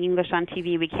speaking English on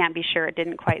TV? We can't be sure. It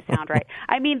didn't quite sound right.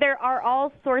 I mean, there are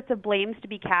all sorts of blames to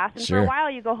be cast. And for a while,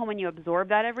 you go home and you absorb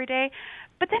that every day.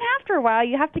 But then after a while,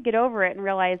 you have to get over it and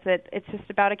realize that it's just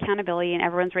about accountability and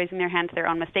everyone's raising their hand to their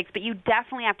own mistakes. But you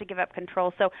definitely have to give up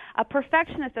control. So a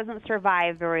perfectionist doesn't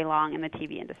survive very long in the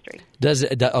TV industry. Does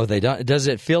it? Oh, they don't. Does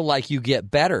it feel like you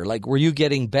get better? Like, were you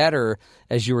getting better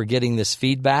as you were getting this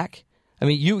feedback? I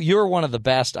mean, you're one of the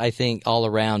best, I think, all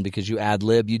around because you ad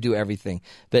lib, you do everything.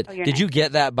 But did you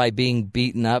get that by being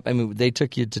beaten up? I mean, they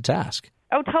took you to task.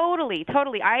 Oh,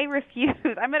 totally. I refuse.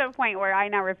 I'm at a point where I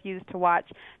now refuse to watch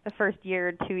the first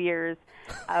year, 2 years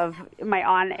of my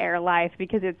on-air life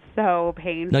because it's so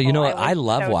painful. No, you know what? I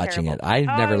love watching it. I've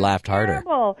never laughed harder.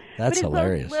 That's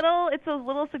hilarious. It's those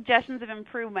little suggestions of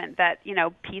improvement that,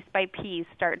 piece by piece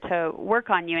start to work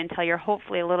on you until you're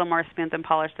hopefully a little more smooth and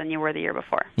polished than you were the year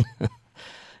before.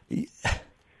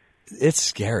 It's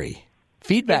scary.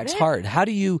 Feedback's hard. How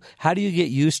do you get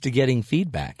used to getting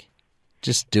feedback?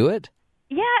 Just do it?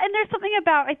 Yeah, and there's something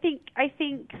about I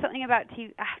think something about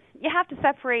you have to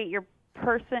separate your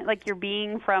person, like your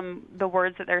being, from the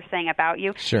words that they're saying about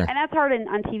you. Sure. And that's hard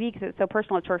on TV because it's so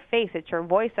personal. It's your face, it's your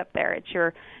voice up there, it's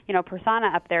your persona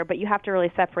up there. But you have to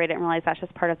really separate it and realize that's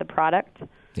just part of the product.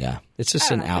 Yeah, it's just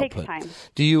an output. It takes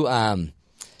time.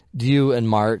 Do you and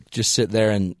Mark just sit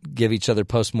there and give each other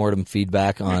post-mortem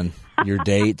feedback on your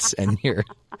dates and your?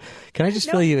 Can I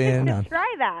just fill you in?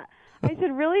 Try that. I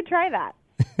should really try that.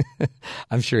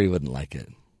 I'm sure he wouldn't like it.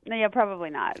 No, yeah, probably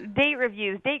not. Date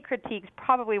reviews, date critiques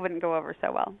probably wouldn't go over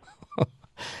so well.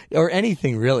 Or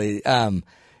anything really.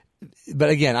 But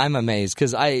again, I'm amazed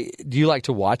because do you like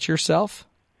to watch yourself?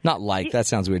 Not like, that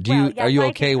sounds weird. Are you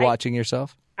okay watching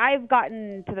yourself? I've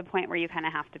gotten to the point where you kind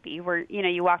of have to be, where, you know,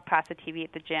 you walk past the TV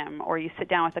at the gym, or you sit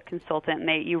down with a consultant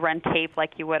and you run tape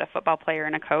like you would a football player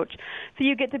and a coach. So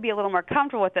you get to be a little more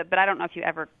comfortable with it, but I don't know if you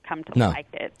ever come to like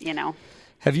it, you know.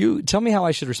 Tell me how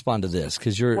I should respond to this,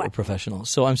 because you're a professional.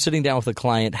 So I'm sitting down with a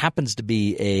client, happens to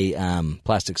be a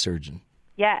plastic surgeon.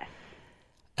 Yes.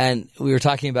 And we were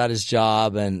talking about his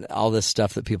job and all this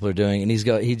stuff that people are doing, and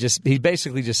he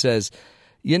basically just says,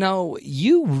 you know,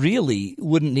 you really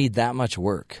wouldn't need that much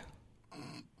work.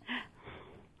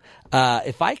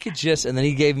 If I could just, and then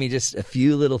he gave me just a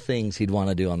few little things he'd want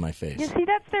to do on my face. You see,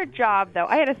 that's their job, though.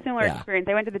 I had a similar experience.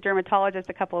 I went to the dermatologist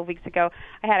a couple of weeks ago.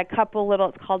 I had a couple little,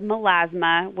 it's called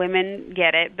melasma. Women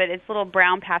get it, but it's little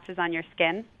brown patches on your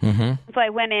skin. Mm-hmm. So I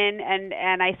went in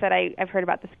and I said, I've heard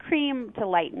about this cream to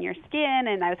lighten your skin,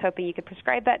 and I was hoping you could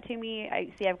prescribe that to me.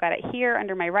 I see I've got it here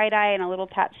under my right eye and a little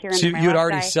patch here under my left eye. So you had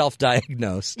already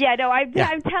self-diagnosed. Yeah, no,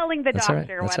 I'm telling the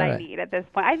doctor what I need at this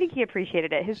point. I think he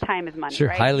appreciated it. His time is money,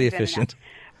 right? Highly efficient.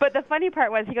 But the funny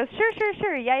part was, he goes,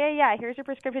 sure, yeah, here's your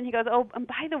prescription. He goes, oh, and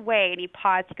by the way, and he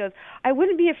paused, he goes, I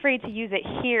wouldn't be afraid to use it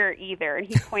here either. And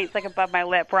he points like above my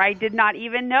lip, where I did not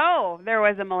even know there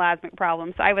was a melasmic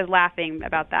problem. So I was laughing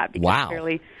about that. Because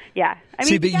clearly, I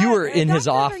mean, but you were in his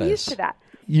office.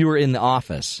 You were in the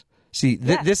office. See,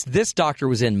 this doctor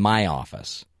was in my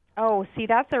office. Oh, see,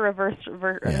 that's a reversed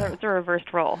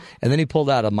role. And then he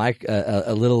pulled out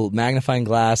a little magnifying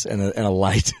glass and a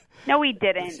light. No, he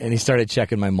didn't. And he started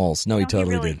checking my moles. No, he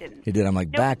totally really didn't. He did. I'm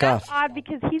like, back off. That's odd,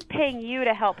 because he's paying you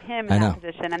to help him in that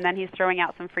position, and then he's throwing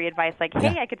out some free advice like,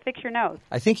 hey, I could fix your nose.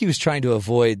 I think he was trying to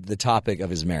avoid the topic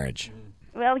of his marriage.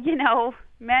 Well, you know,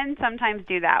 men sometimes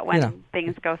do that when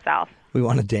things go south. We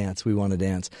want to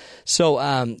dance.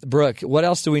 So, Brooke, what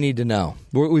else do we need to know?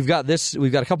 We've got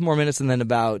a couple more minutes and then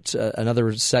about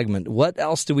another segment. What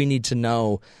else do we need to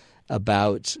know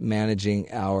about managing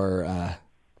our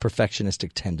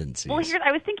perfectionistic tendencies? Well,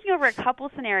 I was thinking over a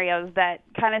couple scenarios that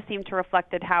kind of seem to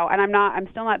reflect how, and I'm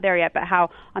still not there yet, but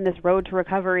how on this road to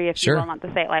recovery, if you will, not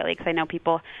to say it lightly, because I know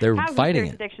people have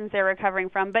serious addictions they're recovering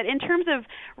from. But in terms of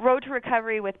road to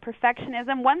recovery with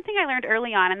perfectionism, one thing I learned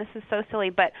early on, and this is so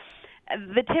silly, but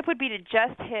the tip would be to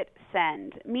just hit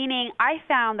send, meaning I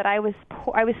found that I was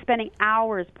spending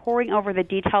hours poring over the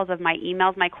details of my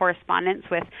emails, my correspondence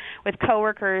with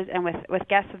coworkers and with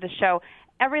guests of the show.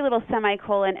 Every little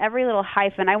semicolon, every little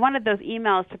hyphen. I wanted those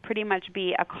emails to pretty much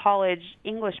be a college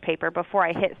English paper before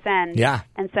I hit send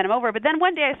and send them over. But then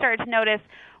one day I started to notice,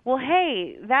 well,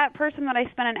 hey, that person that I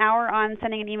spent an hour on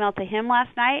sending an email to him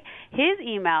last night, his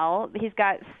email, he's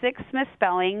got 6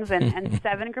 misspellings and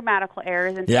 7 grammatical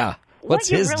errors. And what's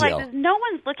his deal? What you realize is no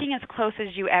one's looking as close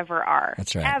as you ever are.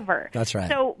 That's right. Ever. That's right.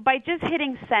 So by just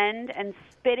hitting send and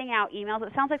spitting out emails,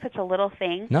 it sounds like such a little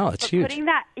thing. No, it's huge. Putting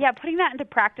that into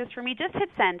practice for me, just hit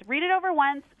send. Read it over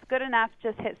once. It's good enough.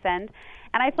 Just hit send.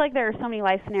 And I feel like there are so many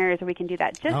life scenarios where we can do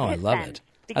that. Just hit I love send. it.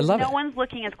 Because no one's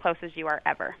looking as close as you are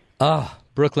ever. Oh,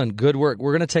 Brooklyn, good work.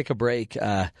 We're going to take a break.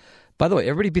 By the way,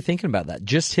 everybody be thinking about that.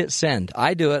 Just hit send.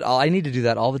 I do it. I need to do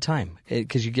that all the time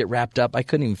because you get wrapped up. I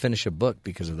couldn't even finish a book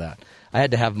because of that. I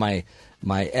had to have my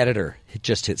editor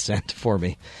just hit send for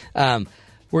me.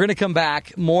 We're going to come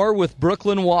back more with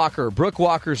Brooklyn Walker. Brooke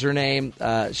Walker's her name.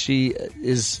 She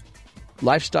is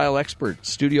lifestyle expert.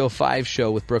 Studio 5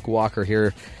 show with Brooke Walker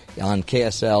here on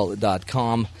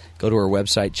KSL.com. Go to her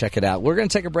website. Check it out. We're going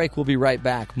to take a break. We'll be right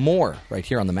back. More right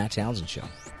here on The Matt Townsend Show.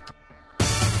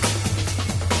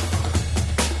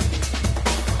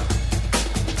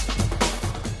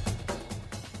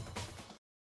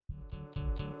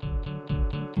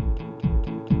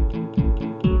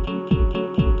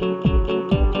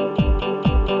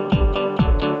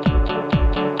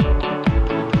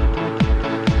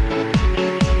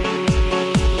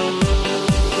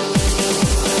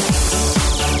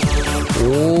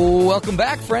 Welcome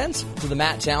back, friends, to the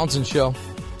Matt Townsend Show.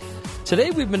 Today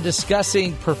we've been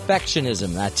discussing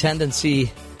perfectionism, that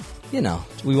tendency,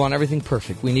 we want everything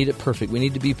perfect. We need it perfect. We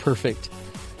need to be perfect.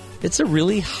 It's a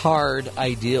really hard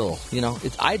ideal.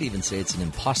 I'd even say it's an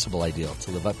impossible ideal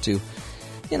to live up to.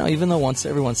 Even though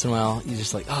every once in a while, you're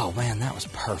just like, oh man, that was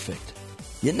perfect.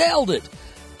 You nailed it.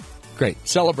 Great.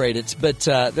 Celebrate it. But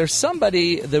there's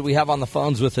somebody that we have on the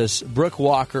phones with us, Brooke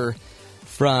Walker,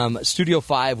 from Studio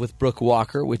 5 with Brooke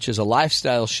Walker, which is a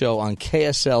lifestyle show on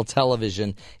KSL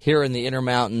television here in the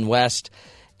Intermountain West.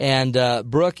 And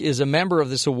Brooke is a member of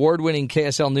this award-winning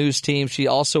KSL News team. She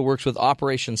also works with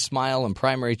Operation Smile and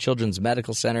Primary Children's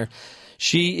Medical Center.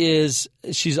 She's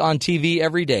on TV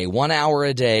every day, 1 hour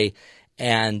a day.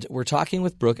 And we're talking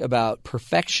with Brooke about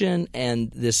perfection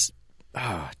and this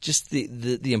just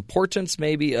the importance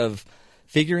maybe of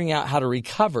figuring out how to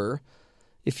recover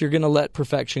if you're going to let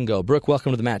perfection go. Brooke,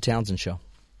 welcome to the Matt Townsend Show.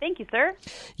 Thank you, sir.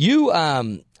 You,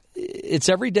 it's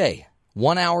every day,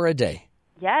 1 hour a day.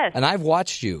 Yes. And I've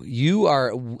watched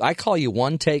you. I call you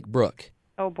One Take Brooke.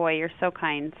 Oh, boy, you're so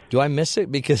kind. Do I miss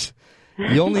it? Because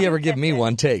you only ever give me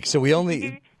one take. So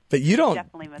but you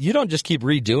don't just keep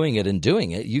redoing it and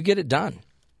doing it. You get it done.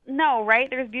 No, right?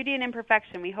 There's beauty in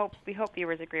imperfection. We hope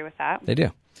viewers agree with that. They do.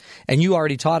 And you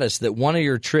already taught us that one of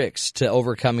your tricks to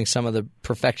overcoming some of the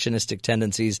perfectionistic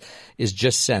tendencies is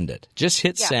just send it. Just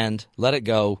hit send, let it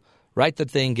go, write the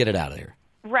thing, get it out of there.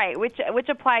 Right, which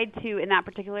applied to, in that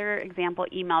particular example,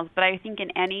 emails. But I think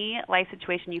in any life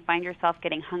situation you find yourself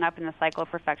getting hung up in the cycle of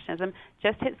perfectionism,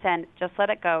 just hit send, just let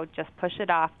it go, just push it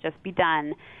off, just be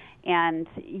done. And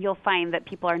you'll find that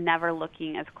people are never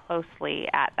looking as closely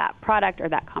at that product or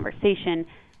that conversation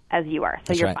as you are. So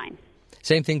That's you're right. fine.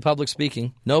 Same thing, public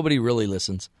speaking. Nobody really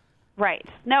listens. Right.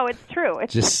 No, it's true.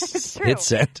 Just it's true. hit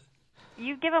send.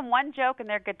 You give them one joke and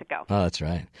they're good to go. Oh, that's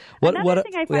right. Another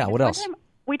thing I find what else?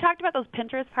 We talked about those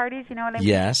Pinterest parties, you know what I mean?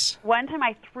 Yes. One time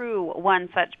I threw one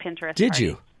such Pinterest party. Did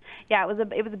you? Yeah, it was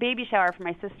a baby shower for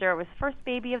my sister. It was the first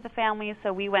baby of the family,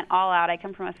 so we went all out. I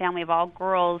come from a family of all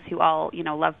girls who all,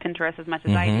 love Pinterest as much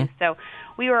as I do. So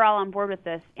we were all on board with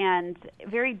this. And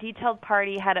very detailed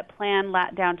party, had it planned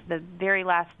down to the very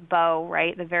last bow,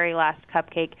 right, the very last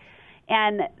cupcake.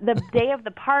 And the day of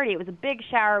the party, it was a big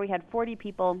shower. We had 40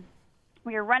 people.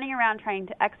 We were running around trying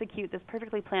to execute this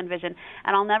perfectly planned vision,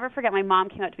 and I'll never forget my mom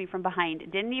came up to me from behind,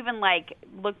 didn't even,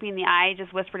 look me in the eye,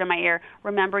 just whispered in my ear,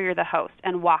 "Remember, you're the host,"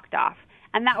 and walked off.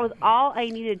 And that was all I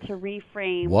needed to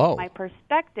reframe my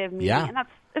perspective. Yeah. And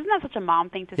isn't that such a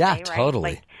mom thing to say, right?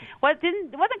 Totally. It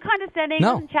wasn't condescending, it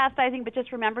wasn't chastising, but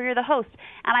just remember you're the host.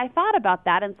 And I thought about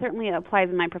that, and certainly it applies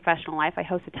in my professional life. I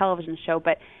host a television show,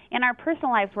 but in our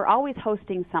personal lives, we're always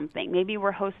hosting something. Maybe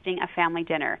we're hosting a family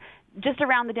dinner, just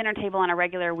around the dinner table on a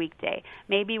regular weekday.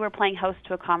 Maybe we're playing host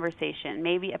to a conversation.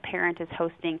 Maybe a parent is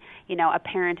hosting, a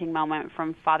parenting moment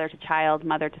from father to child,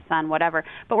 mother to son, whatever.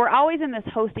 But we're always in this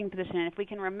hosting position, and if we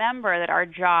can remember that our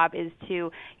job is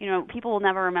to, people will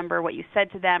never remember what you said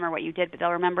to them or what you did, but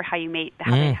they'll remember how you made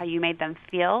them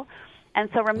feel. And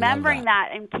so remembering that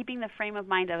and keeping the frame of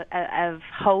mind of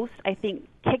host, I think,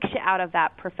 kicks you out of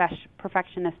that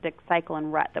perfectionistic cycle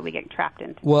and rut that we get trapped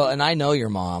into. Well, and I know your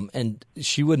mom, and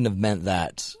she wouldn't have meant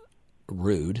that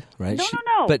rude, right?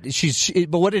 No. But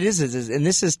but what it is, and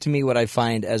this is to me what I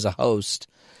find as a host,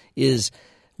 is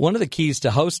one of the keys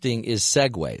to hosting is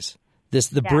segues.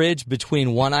 The bridge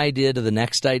between one idea to the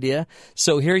next idea.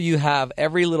 So here you have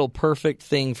every little perfect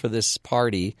thing for this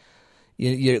party.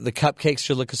 The cupcakes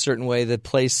should look a certain way. The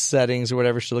place settings or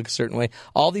whatever should look a certain way.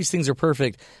 All these things are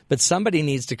perfect, but somebody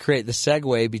needs to create the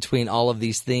segue between all of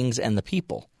these things and the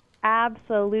people.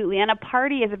 Absolutely. And a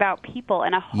party is about people,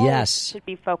 and a host should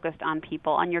be focused on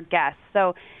people, on your guests.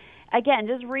 So, again,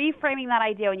 just reframing that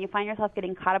idea when you find yourself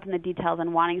getting caught up in the details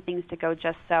and wanting things to go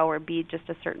just so or be just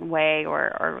a certain way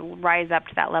or rise up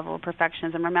to that level of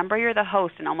perfectionism. Remember, you're the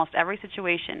host in almost every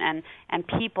situation, and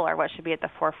people are what should be at the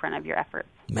forefront of your efforts.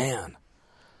 Man.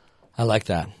 I like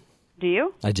that. Do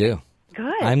you? I do.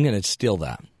 Good. I'm going to steal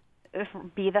that.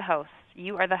 Be the host.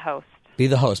 You are the host. Be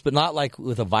the host, but not like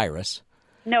with a virus.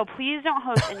 No, please don't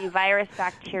host any virus,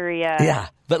 bacteria. Yeah,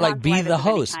 but be the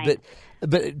host.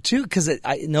 But too, because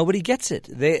nobody gets it.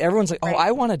 Everyone's like, "Oh,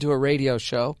 I want to do a radio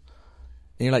show,"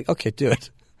 and you're like, "Okay, do it.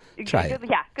 Try it.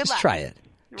 Yeah, good Just luck. try it.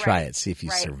 Right. Try it. See if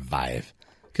you survive."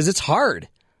 Because it's hard.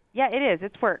 Yeah, it is.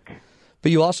 It's work.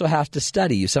 But you also have to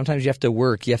study. Sometimes you have to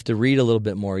work. You have to read a little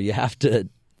bit more. You have to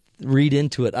read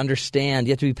into it, understand.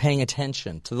 You have to be paying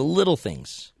attention to the little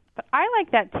things. But I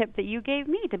like that tip that you gave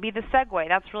me to be the segue.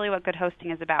 That's really what good hosting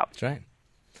is about. That's right.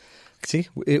 See,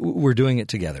 we're doing it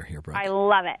together here, Brooke. I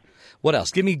love it. What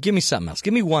else? Give me something else.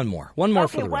 Give me one more. One more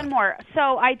for the road. One more.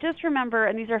 So I just remember,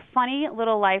 and these are funny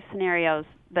little life scenarios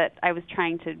that I was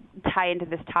trying to tie into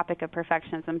this topic of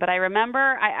perfectionism. But I remember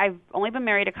I've only been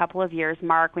married a couple of years.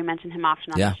 Mark, we mention him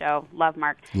often on the show. Love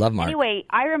Mark. Love Mark. Anyway,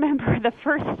 I remember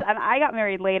I got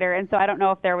married later, and so I don't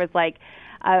know if there was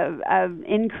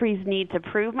increased need to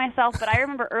prove myself. But I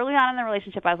remember early on in the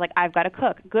relationship, I was like, I've got to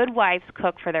cook. Good wives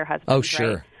cook for their husbands. Oh,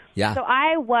 sure. Right? Yeah. So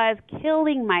I was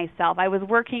killing myself. I was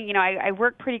working, I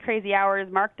work pretty crazy hours.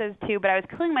 Mark does too, but I was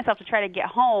killing myself to try to get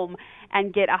home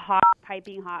and get a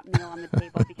piping hot meal on the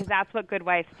table because that's what good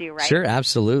wives do, right? Sure,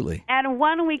 absolutely. And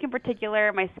one week in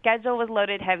particular, my schedule was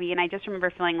loaded heavy, and I just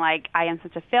remember feeling like I am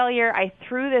such a failure. I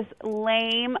threw this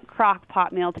lame crock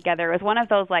pot meal together. It was one of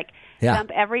those,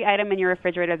 dump every item in your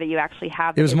refrigerator that you actually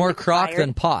have. It was more crock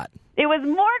than pot. It was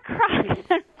more crock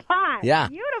than pot. Yeah.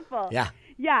 Beautiful. Yeah.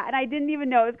 Yeah, and I didn't even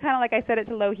know. It was kind of like I said it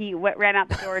to low heat, ran out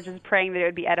the door just praying that it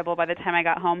would be edible by the time I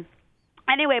got home.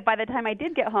 Anyway, by the time I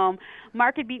did get home,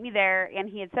 Mark had beat me there, and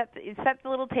he had set the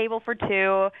little table for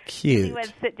two. Cute. He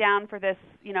would sit down for this,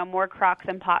 more crock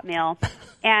than pot meal,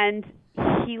 and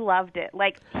he loved it.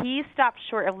 Like, he stopped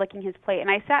short of licking his plate, and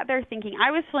I sat there thinking,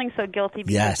 I was feeling so guilty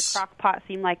because the crock pot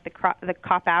seemed like the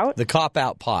cop-out. The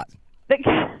cop-out pot.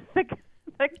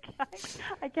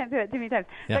 I can't do it too many times.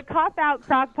 Yeah. The cop-out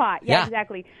crock pot. Yeah,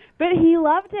 exactly. But he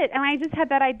loved it, and I just had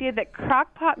that idea that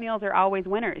crock pot meals are always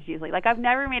winners, usually. Like, I've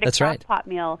never made a crock pot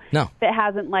meal that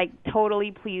hasn't,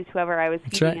 totally pleased whoever I was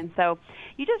feeding. Right. And so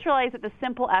you just realize that the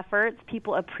simple efforts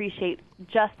people appreciate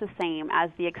just the same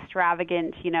as the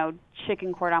extravagant,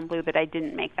 chicken cordon bleu that I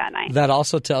didn't make that night. That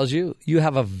also tells you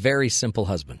have a very simple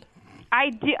husband. I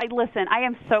do. Listen, I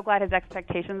am so glad his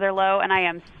expectations are low, and I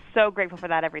am so grateful for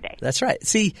that every day. That's right.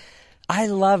 See, I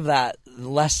love that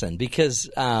lesson because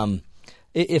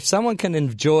if someone can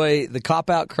enjoy the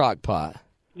cop-out crock pot,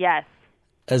 yes,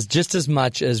 as just as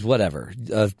much as whatever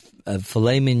a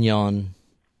filet mignon,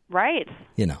 right?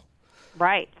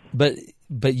 Right.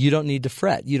 But you don't need to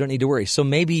fret. You don't need to worry. So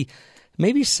maybe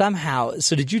somehow.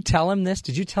 So did you tell him this?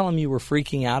 Did you tell him you were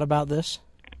freaking out about this?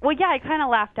 Well, yeah, I kind of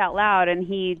laughed out loud, and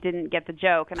he didn't get the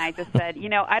joke. And I just said,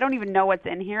 I don't even know what's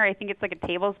in here. I think it's like a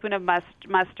tablespoon of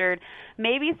mustard,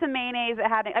 maybe some mayonnaise.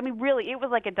 Really, it was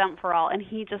like a dump for all. And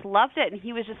he just loved it. And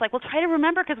he was just like, well, try to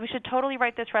remember because we should totally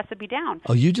write this recipe down.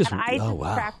 Oh, you just, and I just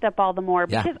wow. cracked up all the more.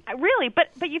 Because really, but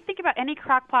you think about any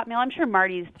crock pot meal. I'm sure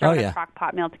Marty's thrown a crock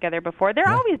pot meal together before. They're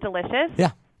always delicious.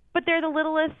 Yeah. But they're the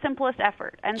littlest, simplest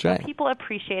effort. And so people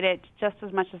appreciate it just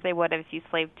as much as they would if you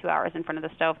slaved 2 hours in front of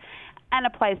the stove. And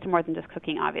applies to more than just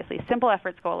cooking, obviously. Simple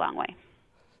efforts go a long way.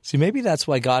 See, maybe that's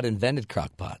why God invented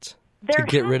crock pots, to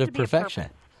get rid of perfection.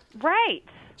 Right.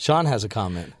 Sean has a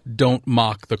comment. Don't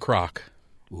mock the crock.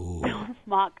 Ooh. Don't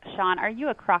mock. Sean, are you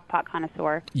a crock pot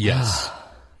connoisseur? Yes.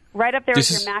 Right up there with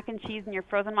your mac and cheese and your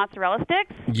frozen mozzarella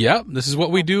sticks? Yep. This is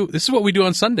what we do. This is what we do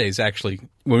on Sundays, actually.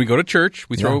 When we go to church,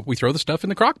 we throw the stuff in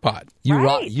the crock pot. You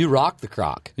rock the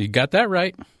crock. You got that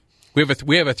right. We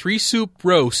have a 3-soup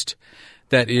roast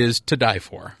that is to die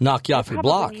for. Knock you off your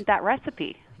block. Need that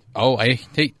recipe. Oh,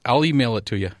 I'll email it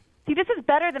to you. See, this is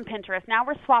better than Pinterest. Now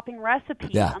we're swapping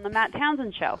recipes on the Matt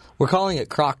Townsend Show. We're calling it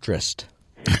Croctrist.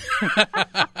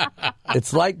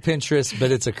 It's like Pinterest,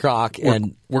 but it's a crock.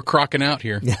 We're crocking out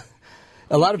here. Yeah.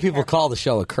 A lot of people call the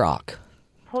show a crock.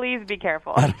 Please be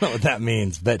careful. I don't know what that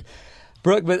means, but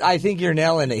Brooke, I think you're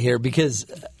nailing it here because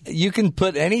you can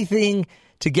put anything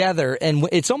together, and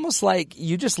it's almost like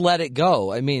you just let it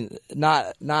go. I mean,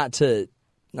 not to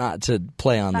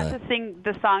play on not to sing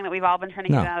the song that we've all been trying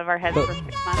to get out of our heads for 6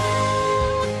 months.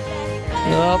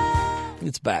 Nope,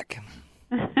 it's back.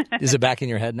 Is it back in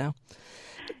your head now?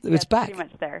 It's back. Pretty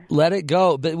much there. Let it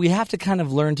go, but we have to kind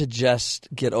of learn to just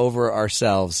get over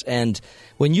ourselves. And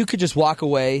when you could just walk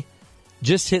away,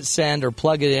 just hit send or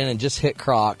plug it in, and just hit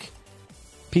crock.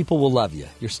 People will love you.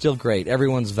 You're still great.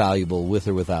 Everyone's valuable with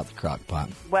or without the crock pot.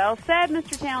 Well said,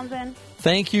 Mr. Townsend.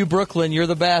 Thank you, Brooklyn. You're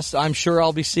the best. I'm sure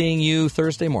I'll be seeing you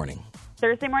Thursday morning.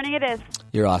 Thursday morning it is.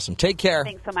 You're awesome. Take care.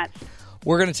 Thanks so much.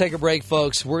 We're going to take a break,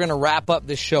 folks. We're going to wrap up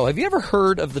this show. Have you ever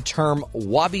heard of the term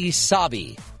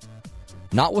wabi-sabi?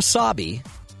 Not wasabi.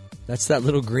 That's that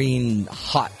little green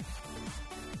hot,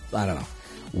 I don't know.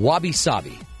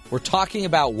 Wabi-sabi. We're talking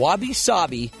about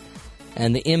wabi-sabi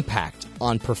and the impact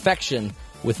on perfection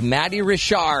with Maddie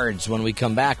Richards when we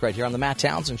come back right here on the Matt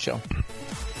Townsend Show.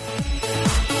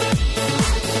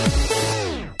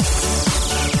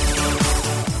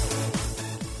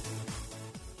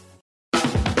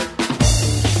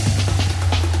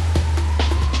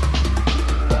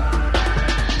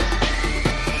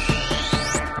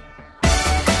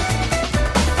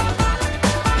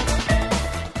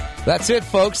 That's it,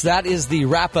 folks. That is the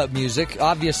wrap-up music.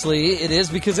 Obviously, it is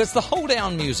because it's the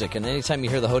hoedown music. And anytime you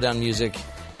hear the hoedown music,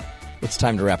 it's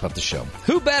time to wrap up the show.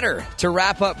 Who better to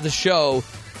wrap up the show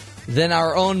than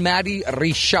our own Maddie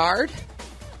Richard?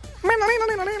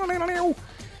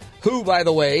 Who, by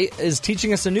the way, is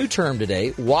teaching us a new term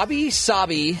today,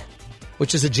 wabi-sabi,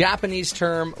 which is a Japanese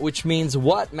term, which means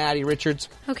what, Maddie Richards?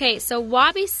 Okay, so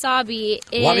wabi-sabi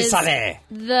is wabi-sabi.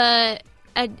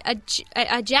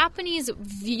 A Japanese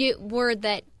word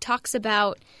that talks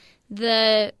about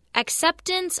the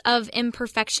acceptance of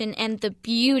imperfection and the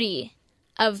beauty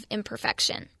of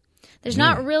imperfection. There's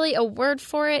not really a word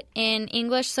for it in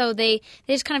English, so they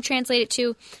just kind of translate it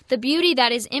to the beauty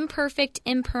that is imperfect,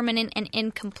 impermanent, and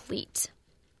incomplete.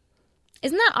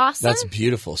 Isn't that awesome? That's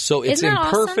beautiful. So it's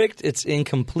imperfect, it's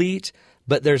incomplete,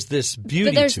 But there's this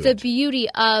beauty But there's to the it. beauty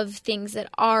of things that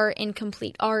are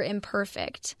incomplete, are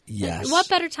imperfect. Yes. And what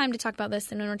better time to talk about this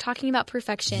than when we're talking about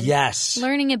perfection? Yes.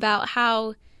 Learning about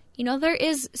how, there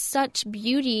is such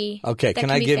beauty. Okay, that can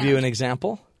I be give you found. an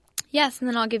example? Yes, and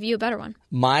then I'll give you a better one.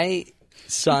 My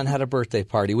son had a birthday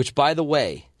party, which, by the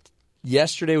way,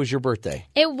 yesterday was your birthday.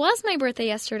 It was my birthday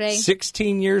yesterday.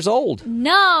 16 years old.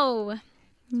 No.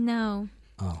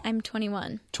 Oh. I'm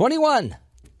 21. 21.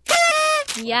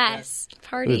 Yes.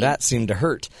 Party. Ooh, that seemed to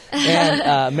hurt.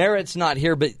 And Merritt's not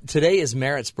here, but today is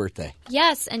Merritt's birthday.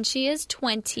 Yes, and she is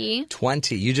 20.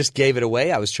 20. You just gave it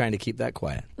away. I was trying to keep that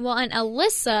quiet. Well, and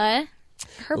Alyssa,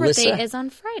 her birthday is on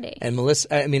Friday. And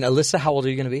Alyssa, how old are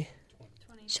you going to be?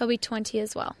 She'll be 20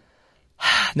 as well.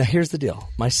 Now, here's the deal.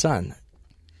 My son,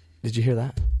 did you hear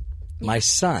that? Yeah. My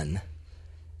son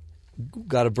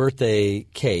got a birthday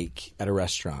cake at a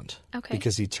restaurant. Okay.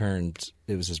 Because it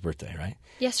was his birthday, right?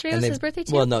 Yesterday was his birthday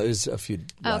too? Well, no, it was a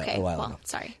while ago.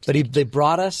 Sorry. But they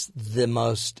brought us the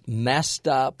most messed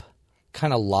up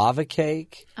kind of lava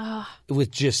cake with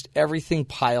just everything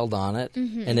piled on it,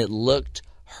 and it looked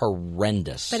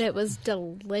horrendous. But it was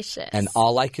delicious. And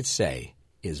all I could say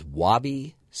is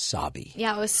wabi-sabi.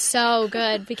 Yeah, it was so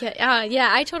good because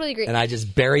I totally agree. And I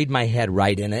just buried my head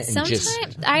right in it.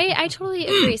 I totally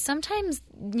agree. Sometimes,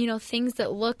 things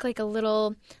that look like a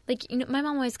little, my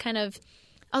mom always kind of,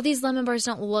 these lemon bars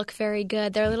don't look very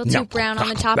good. They're a little too brown on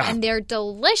the top, and they're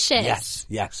delicious.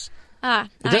 Yes. It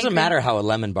doesn't matter how a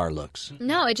lemon bar looks.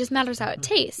 No, it just matters how it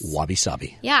tastes.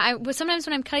 Wabi-sabi. Yeah, sometimes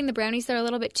when I'm cutting the brownies, they're a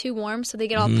little bit too warm, so they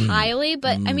get all piley.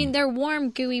 But, they're warm,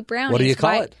 gooey brownies. What do you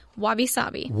call it?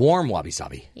 Wabi-sabi. Warm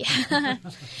wabi-sabi. Yeah.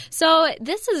 So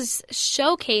this is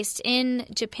showcased in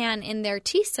Japan in their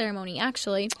tea ceremony,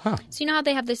 actually. Huh. So you know how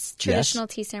they have this traditional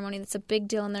tea ceremony that's a big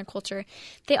deal in their culture?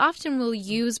 They often will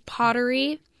use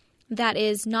pottery that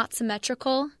is not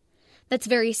symmetrical, that's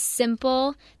very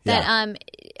simple, that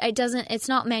it's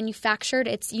not manufactured.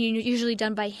 It's usually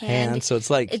done by hand. So it's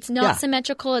like it's not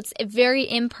symmetrical. It's very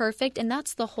imperfect, and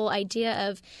that's the whole idea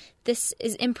of this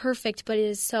is imperfect, but it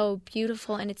is so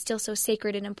beautiful, and it's still so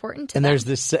sacred and important to them. And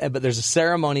there's a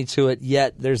ceremony to it.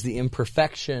 Yet there's the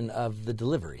imperfection of the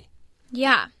delivery.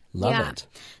 Yeah, love it.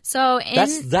 So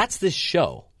that's this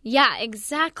show. Yeah,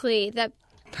 exactly. That.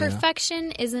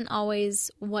 Perfection isn't always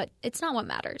it's not what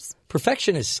matters.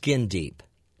 Perfection is skin deep.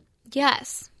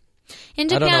 Yes. In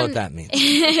Japan, I don't know what that means.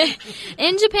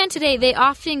 In Japan today, they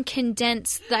often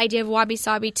condense the idea of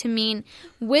wabi-sabi to mean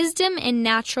wisdom in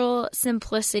natural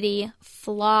simplicity,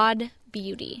 flawed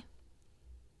beauty.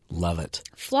 Love it.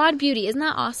 Flawed beauty. Isn't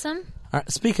that awesome? All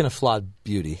right, speaking of flawed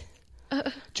beauty,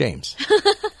 James.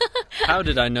 How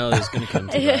did I know this was going to come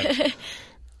to that?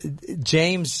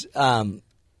 James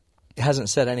hasn't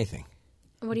said anything.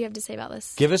 What do you have to say about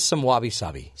this? Give us some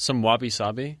wabi-sabi. Some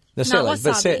wabi-sabi? No, not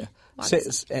wasabi.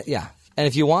 Yeah. And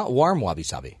if you want, warm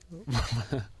wabi-sabi.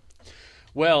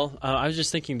 Well, I was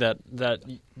just thinking that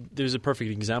there's a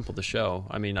perfect example to show.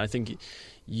 I mean, I think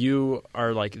you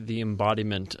are like the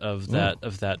embodiment of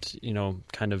that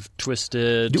kind of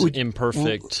twisted,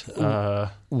 imperfect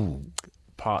pot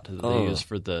that they use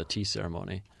for the tea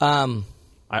ceremony.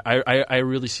 I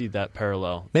really see that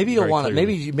parallel. Maybe you'll want to.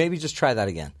 Maybe just try that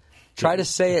again. Try to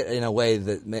say it in a way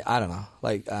that I don't know,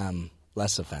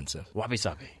 less offensive.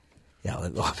 Wabi-sabi. Yeah,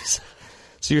 wabi-sabi.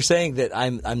 So you're saying that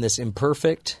I'm this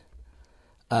imperfect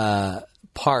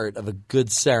part of a good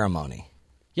ceremony.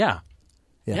 Yeah.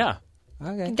 Okay.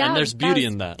 And there's beauty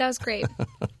in that. That was great.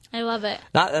 I love it.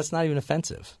 That's not even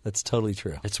offensive. That's totally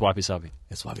true. It's wabi-sabi.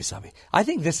 It's wabi-sabi. I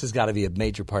think this has got to be a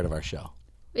major part of our show.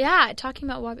 Yeah, talking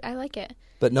about wabi, I like it.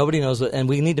 But nobody knows what, and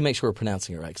we need to make sure we're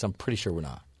pronouncing it right, because I'm pretty sure we're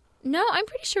not. No, I'm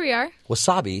pretty sure we are.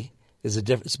 Wasabi is a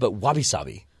difference, but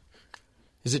wabi-sabi.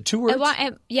 Is it 2 words?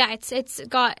 It's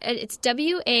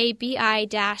WABI-SABI.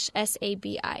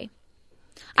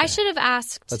 I should have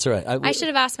asked. That's all right. I should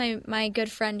have asked my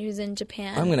good friend who's in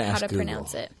Japan how to Google.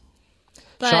 pronounce it.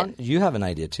 But, Sean, you have an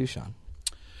idea too, Sean.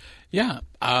 Yeah,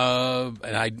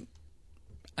 an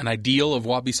ideal of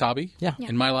wabi-sabi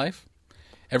in my life.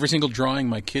 Every single drawing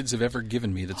my kids have ever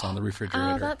given me that's on the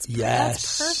refrigerator. Oh, that's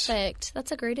perfect.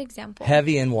 That's a great example.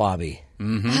 Heavy and wabi.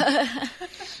 Mm-hmm.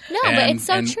 But it's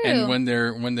so true. And when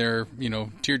they're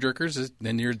tearjerkers,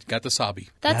 then you've got the sabi.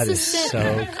 That is so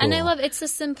cool. And I love it's the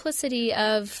simplicity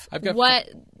of what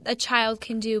a child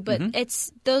can do, but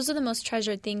those are the most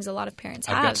treasured things a lot of parents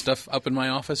have. I've got stuff up in my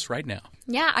office right now.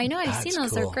 Yeah, I know. I've seen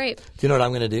those. Cool. They're great. Do you know what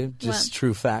I'm going to do? Just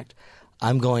true fact.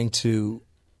 I'm going to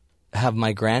have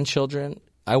my grandchildren.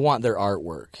 I want their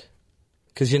artwork.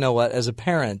 Because you know what? As a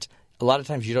parent, a lot of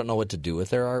times you don't know what to do with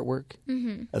their artwork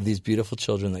of these beautiful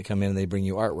children that come in and they bring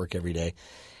you artwork every day.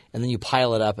 and then you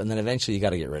pile it up, and then eventually you got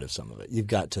to get rid of some of it. You've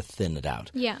got to thin it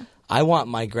out. Yeah. I want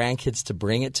my grandkids to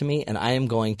bring it to me, and I am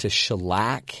going to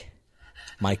shellac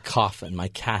my coffin, my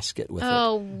casket with it.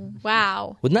 Oh,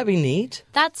 wow. Wouldn't that be neat?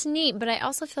 That's neat, but I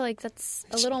also feel like that's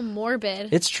a little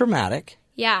morbid. It's traumatic.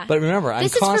 Yeah. But remember, I'm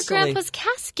constantly... This is for Grandpa's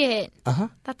casket. Uh-huh.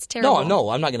 That's terrible. No,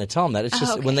 I'm not going to tell them that. It's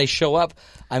just when they show up,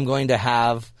 I'm going to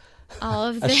have all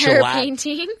of a their shellac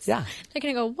paintings. Yeah. They're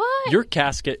going to go, what? Your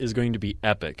casket is going to be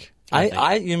epic.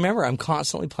 You remember, I'm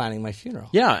constantly planning my funeral.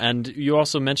 Yeah, and you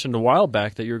also mentioned a while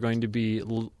back that your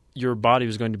body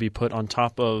was going to be put on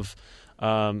top of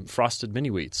frosted mini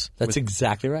wheats. That's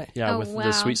exactly right. Yeah, with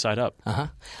the sweet side up. Uh-huh.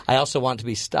 I also want to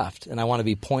be stuffed, and I want to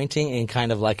be pointing in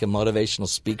kind of like a motivational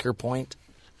speaker point.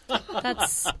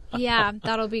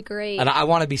 That'll be great. And I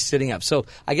want to be sitting up. So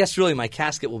I guess really my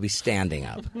casket will be standing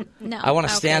up. No. I want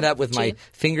to stand up with my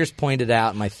fingers pointed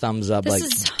out and my thumbs up. This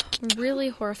is really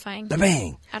horrifying.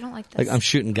 Bang! I don't like this. Like I'm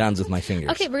shooting guns with my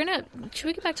fingers. Okay, should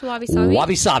we get back to wabi-sabi?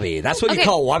 Wabi-sabi. That's what you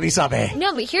call wabi-sabi.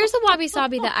 No, but here's the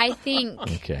wabi-sabi that I think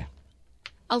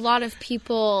a lot of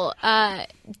people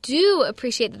do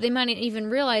appreciate that they might not even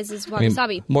realize is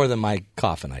wabi-sabi. More than my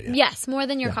coffin idea. Yes, more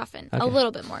than your coffin. Okay. A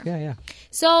little bit more. Yeah.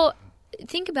 So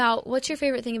think about, what's your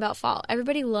favorite thing about fall?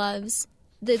 Everybody loves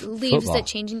the leaves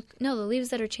the leaves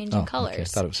that are changing colors. Okay. I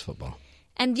thought it was football.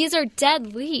 And these are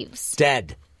dead leaves.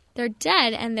 Dead. They're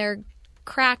dead and they're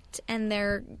cracked and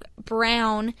they're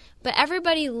brown, but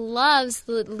everybody loves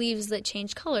the leaves that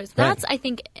change colors. That's, I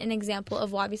think, an example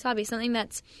of wabi-sabi, something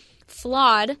that's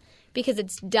flawed because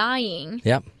it's dying.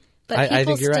 Yep. But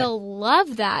people still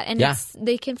love that, and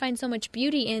they can find so much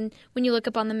beauty in when you look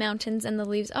up on the mountains and the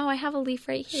leaves. Oh, I have a leaf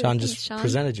right here. Sean just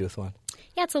presented you with one.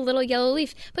 Yeah, it's a little yellow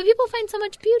leaf, but people find so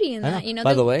much beauty in that.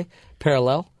 By the way,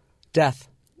 parallel, death.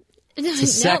 It's the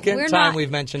second time we've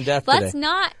mentioned death today. Let's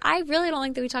not. I really don't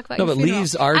like that we talk about. No, but funeral.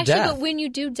 leaves are death. But when you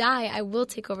do die, I will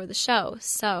take over the show.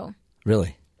 So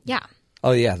really, yeah.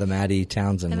 Oh yeah, the Maddie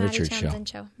Townsend Richards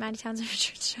show. Maddie Townsend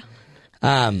Richards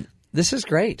show. This is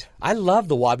great. I love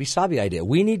the wabi-sabi idea.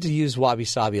 We need to use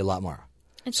wabi-sabi a lot more.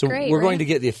 It's great. We're going to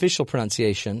get the official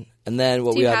pronunciation, and then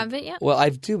what do you have it yet? Well, I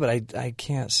do, but I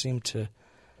can't seem to.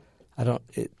 I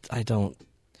don't.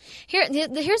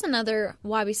 Here's another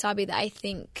wabi-sabi that I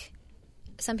think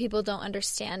some people don't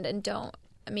understand and don't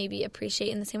maybe appreciate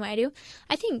in the same way I do.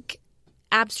 I think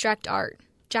abstract art,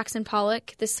 Jackson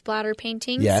Pollock, the splatter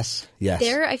paintings. Yes.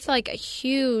 They're, I feel like, a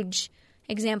huge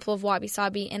example of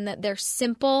wabi-sabi in that they're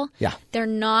simple. Yeah. They're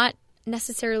not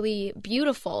necessarily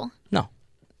beautiful. No.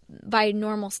 By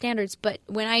normal standards. But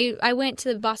when I went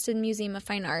to the Boston Museum of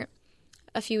Fine Art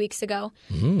a few weeks ago,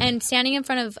 and standing in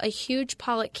front of a huge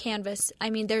Pollock canvas,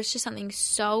 I mean, there's just something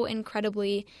so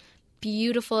incredibly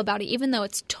beautiful about it, even though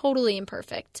it's totally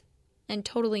imperfect and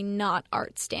totally not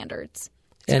art standards.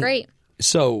 It's great.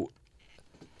 So,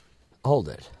 hold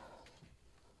it.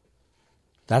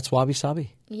 That's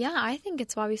wabi-sabi? Yeah, I think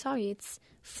it's wabi-sabi. It's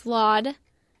flawed.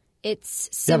 It's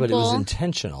simple. Yeah, but it was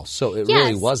intentional, so it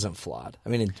really wasn't flawed. I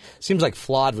mean, it seems like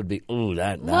flawed would be,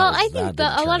 I think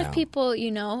that a lot of people,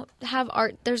 have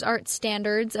art. There's art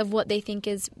standards of what they think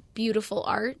is beautiful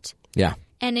art. Yeah.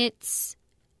 And it's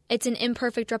an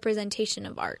imperfect representation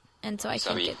of art. And so I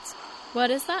think it's...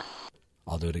 What is that?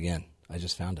 I'll do it again. I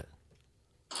just found it.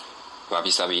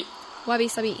 Wabi-sabi.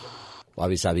 Wabi-sabi.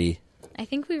 Wabi-sabi. I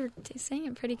think we were saying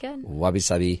it pretty good.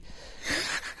 Wabi-sabi.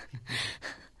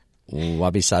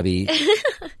 Wabi-sabi.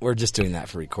 We're just doing that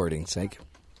for recording's sake.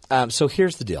 So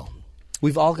here's the deal.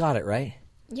 We've all got it, right?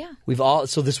 Yeah.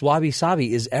 So this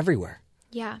wabi-sabi is everywhere.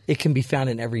 Yeah. It can be found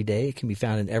in every day. It can be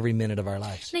found in every minute of our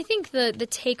lives. And I think the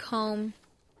take home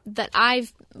that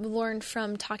I've learned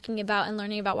from talking about and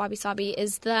learning about wabi-sabi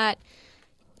is that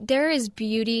there is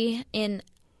beauty in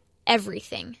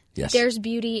everything. Yes. There's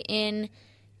beauty in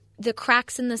the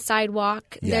cracks in the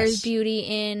sidewalk. Yes. There's beauty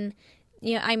in,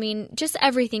 just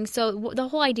everything. So the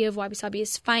whole idea of wabi-sabi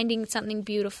is finding something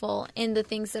beautiful in the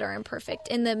things that are imperfect,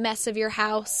 in the mess of your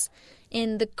house,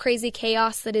 in the crazy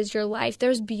chaos that is your life.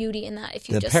 There's beauty in that if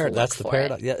you just look for it. That's the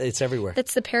paradox. Yeah, it's everywhere.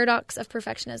 That's the paradox of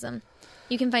perfectionism.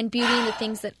 You can find beauty in the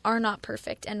things that are not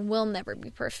perfect and will never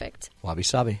be perfect.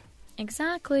 Wabi-sabi.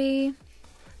 Exactly.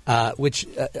 Which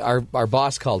our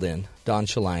boss called in, Don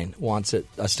Shaline, wants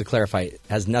us to clarify. It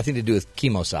has nothing to do with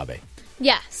kimosabe.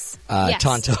 Yes. Yes.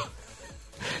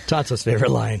 Tonto's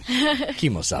favorite line.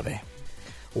 Kimosabe.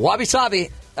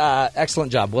 Wabi-sabi.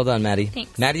 Excellent job. Well done, Maddie.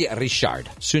 Thanks. Maddie Richard,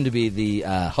 soon to be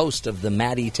the host of the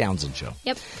Maddie Townsend Show.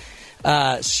 Yep.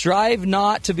 Strive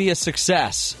not to be a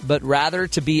success, but rather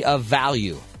to be of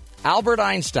value. Albert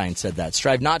Einstein said that.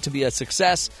 Strive not to be a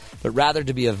success, but rather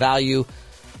to be of value.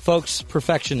 Folks,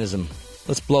 perfectionism.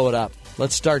 Let's blow it up.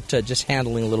 Let's start just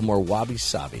handling a little more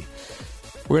wabi-sabi.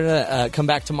 We're going to come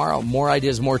back tomorrow. More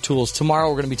ideas, more tools. Tomorrow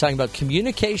we're going to be talking about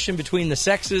communication between the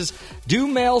sexes. Do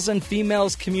males and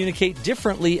females communicate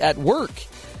differently at work?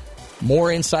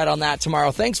 More insight on that tomorrow.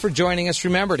 Thanks for joining us.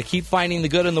 Remember to keep finding the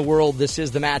good in the world. This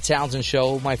is the Matt Townsend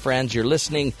Show, my friends. You're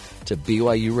listening to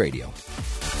BYU Radio.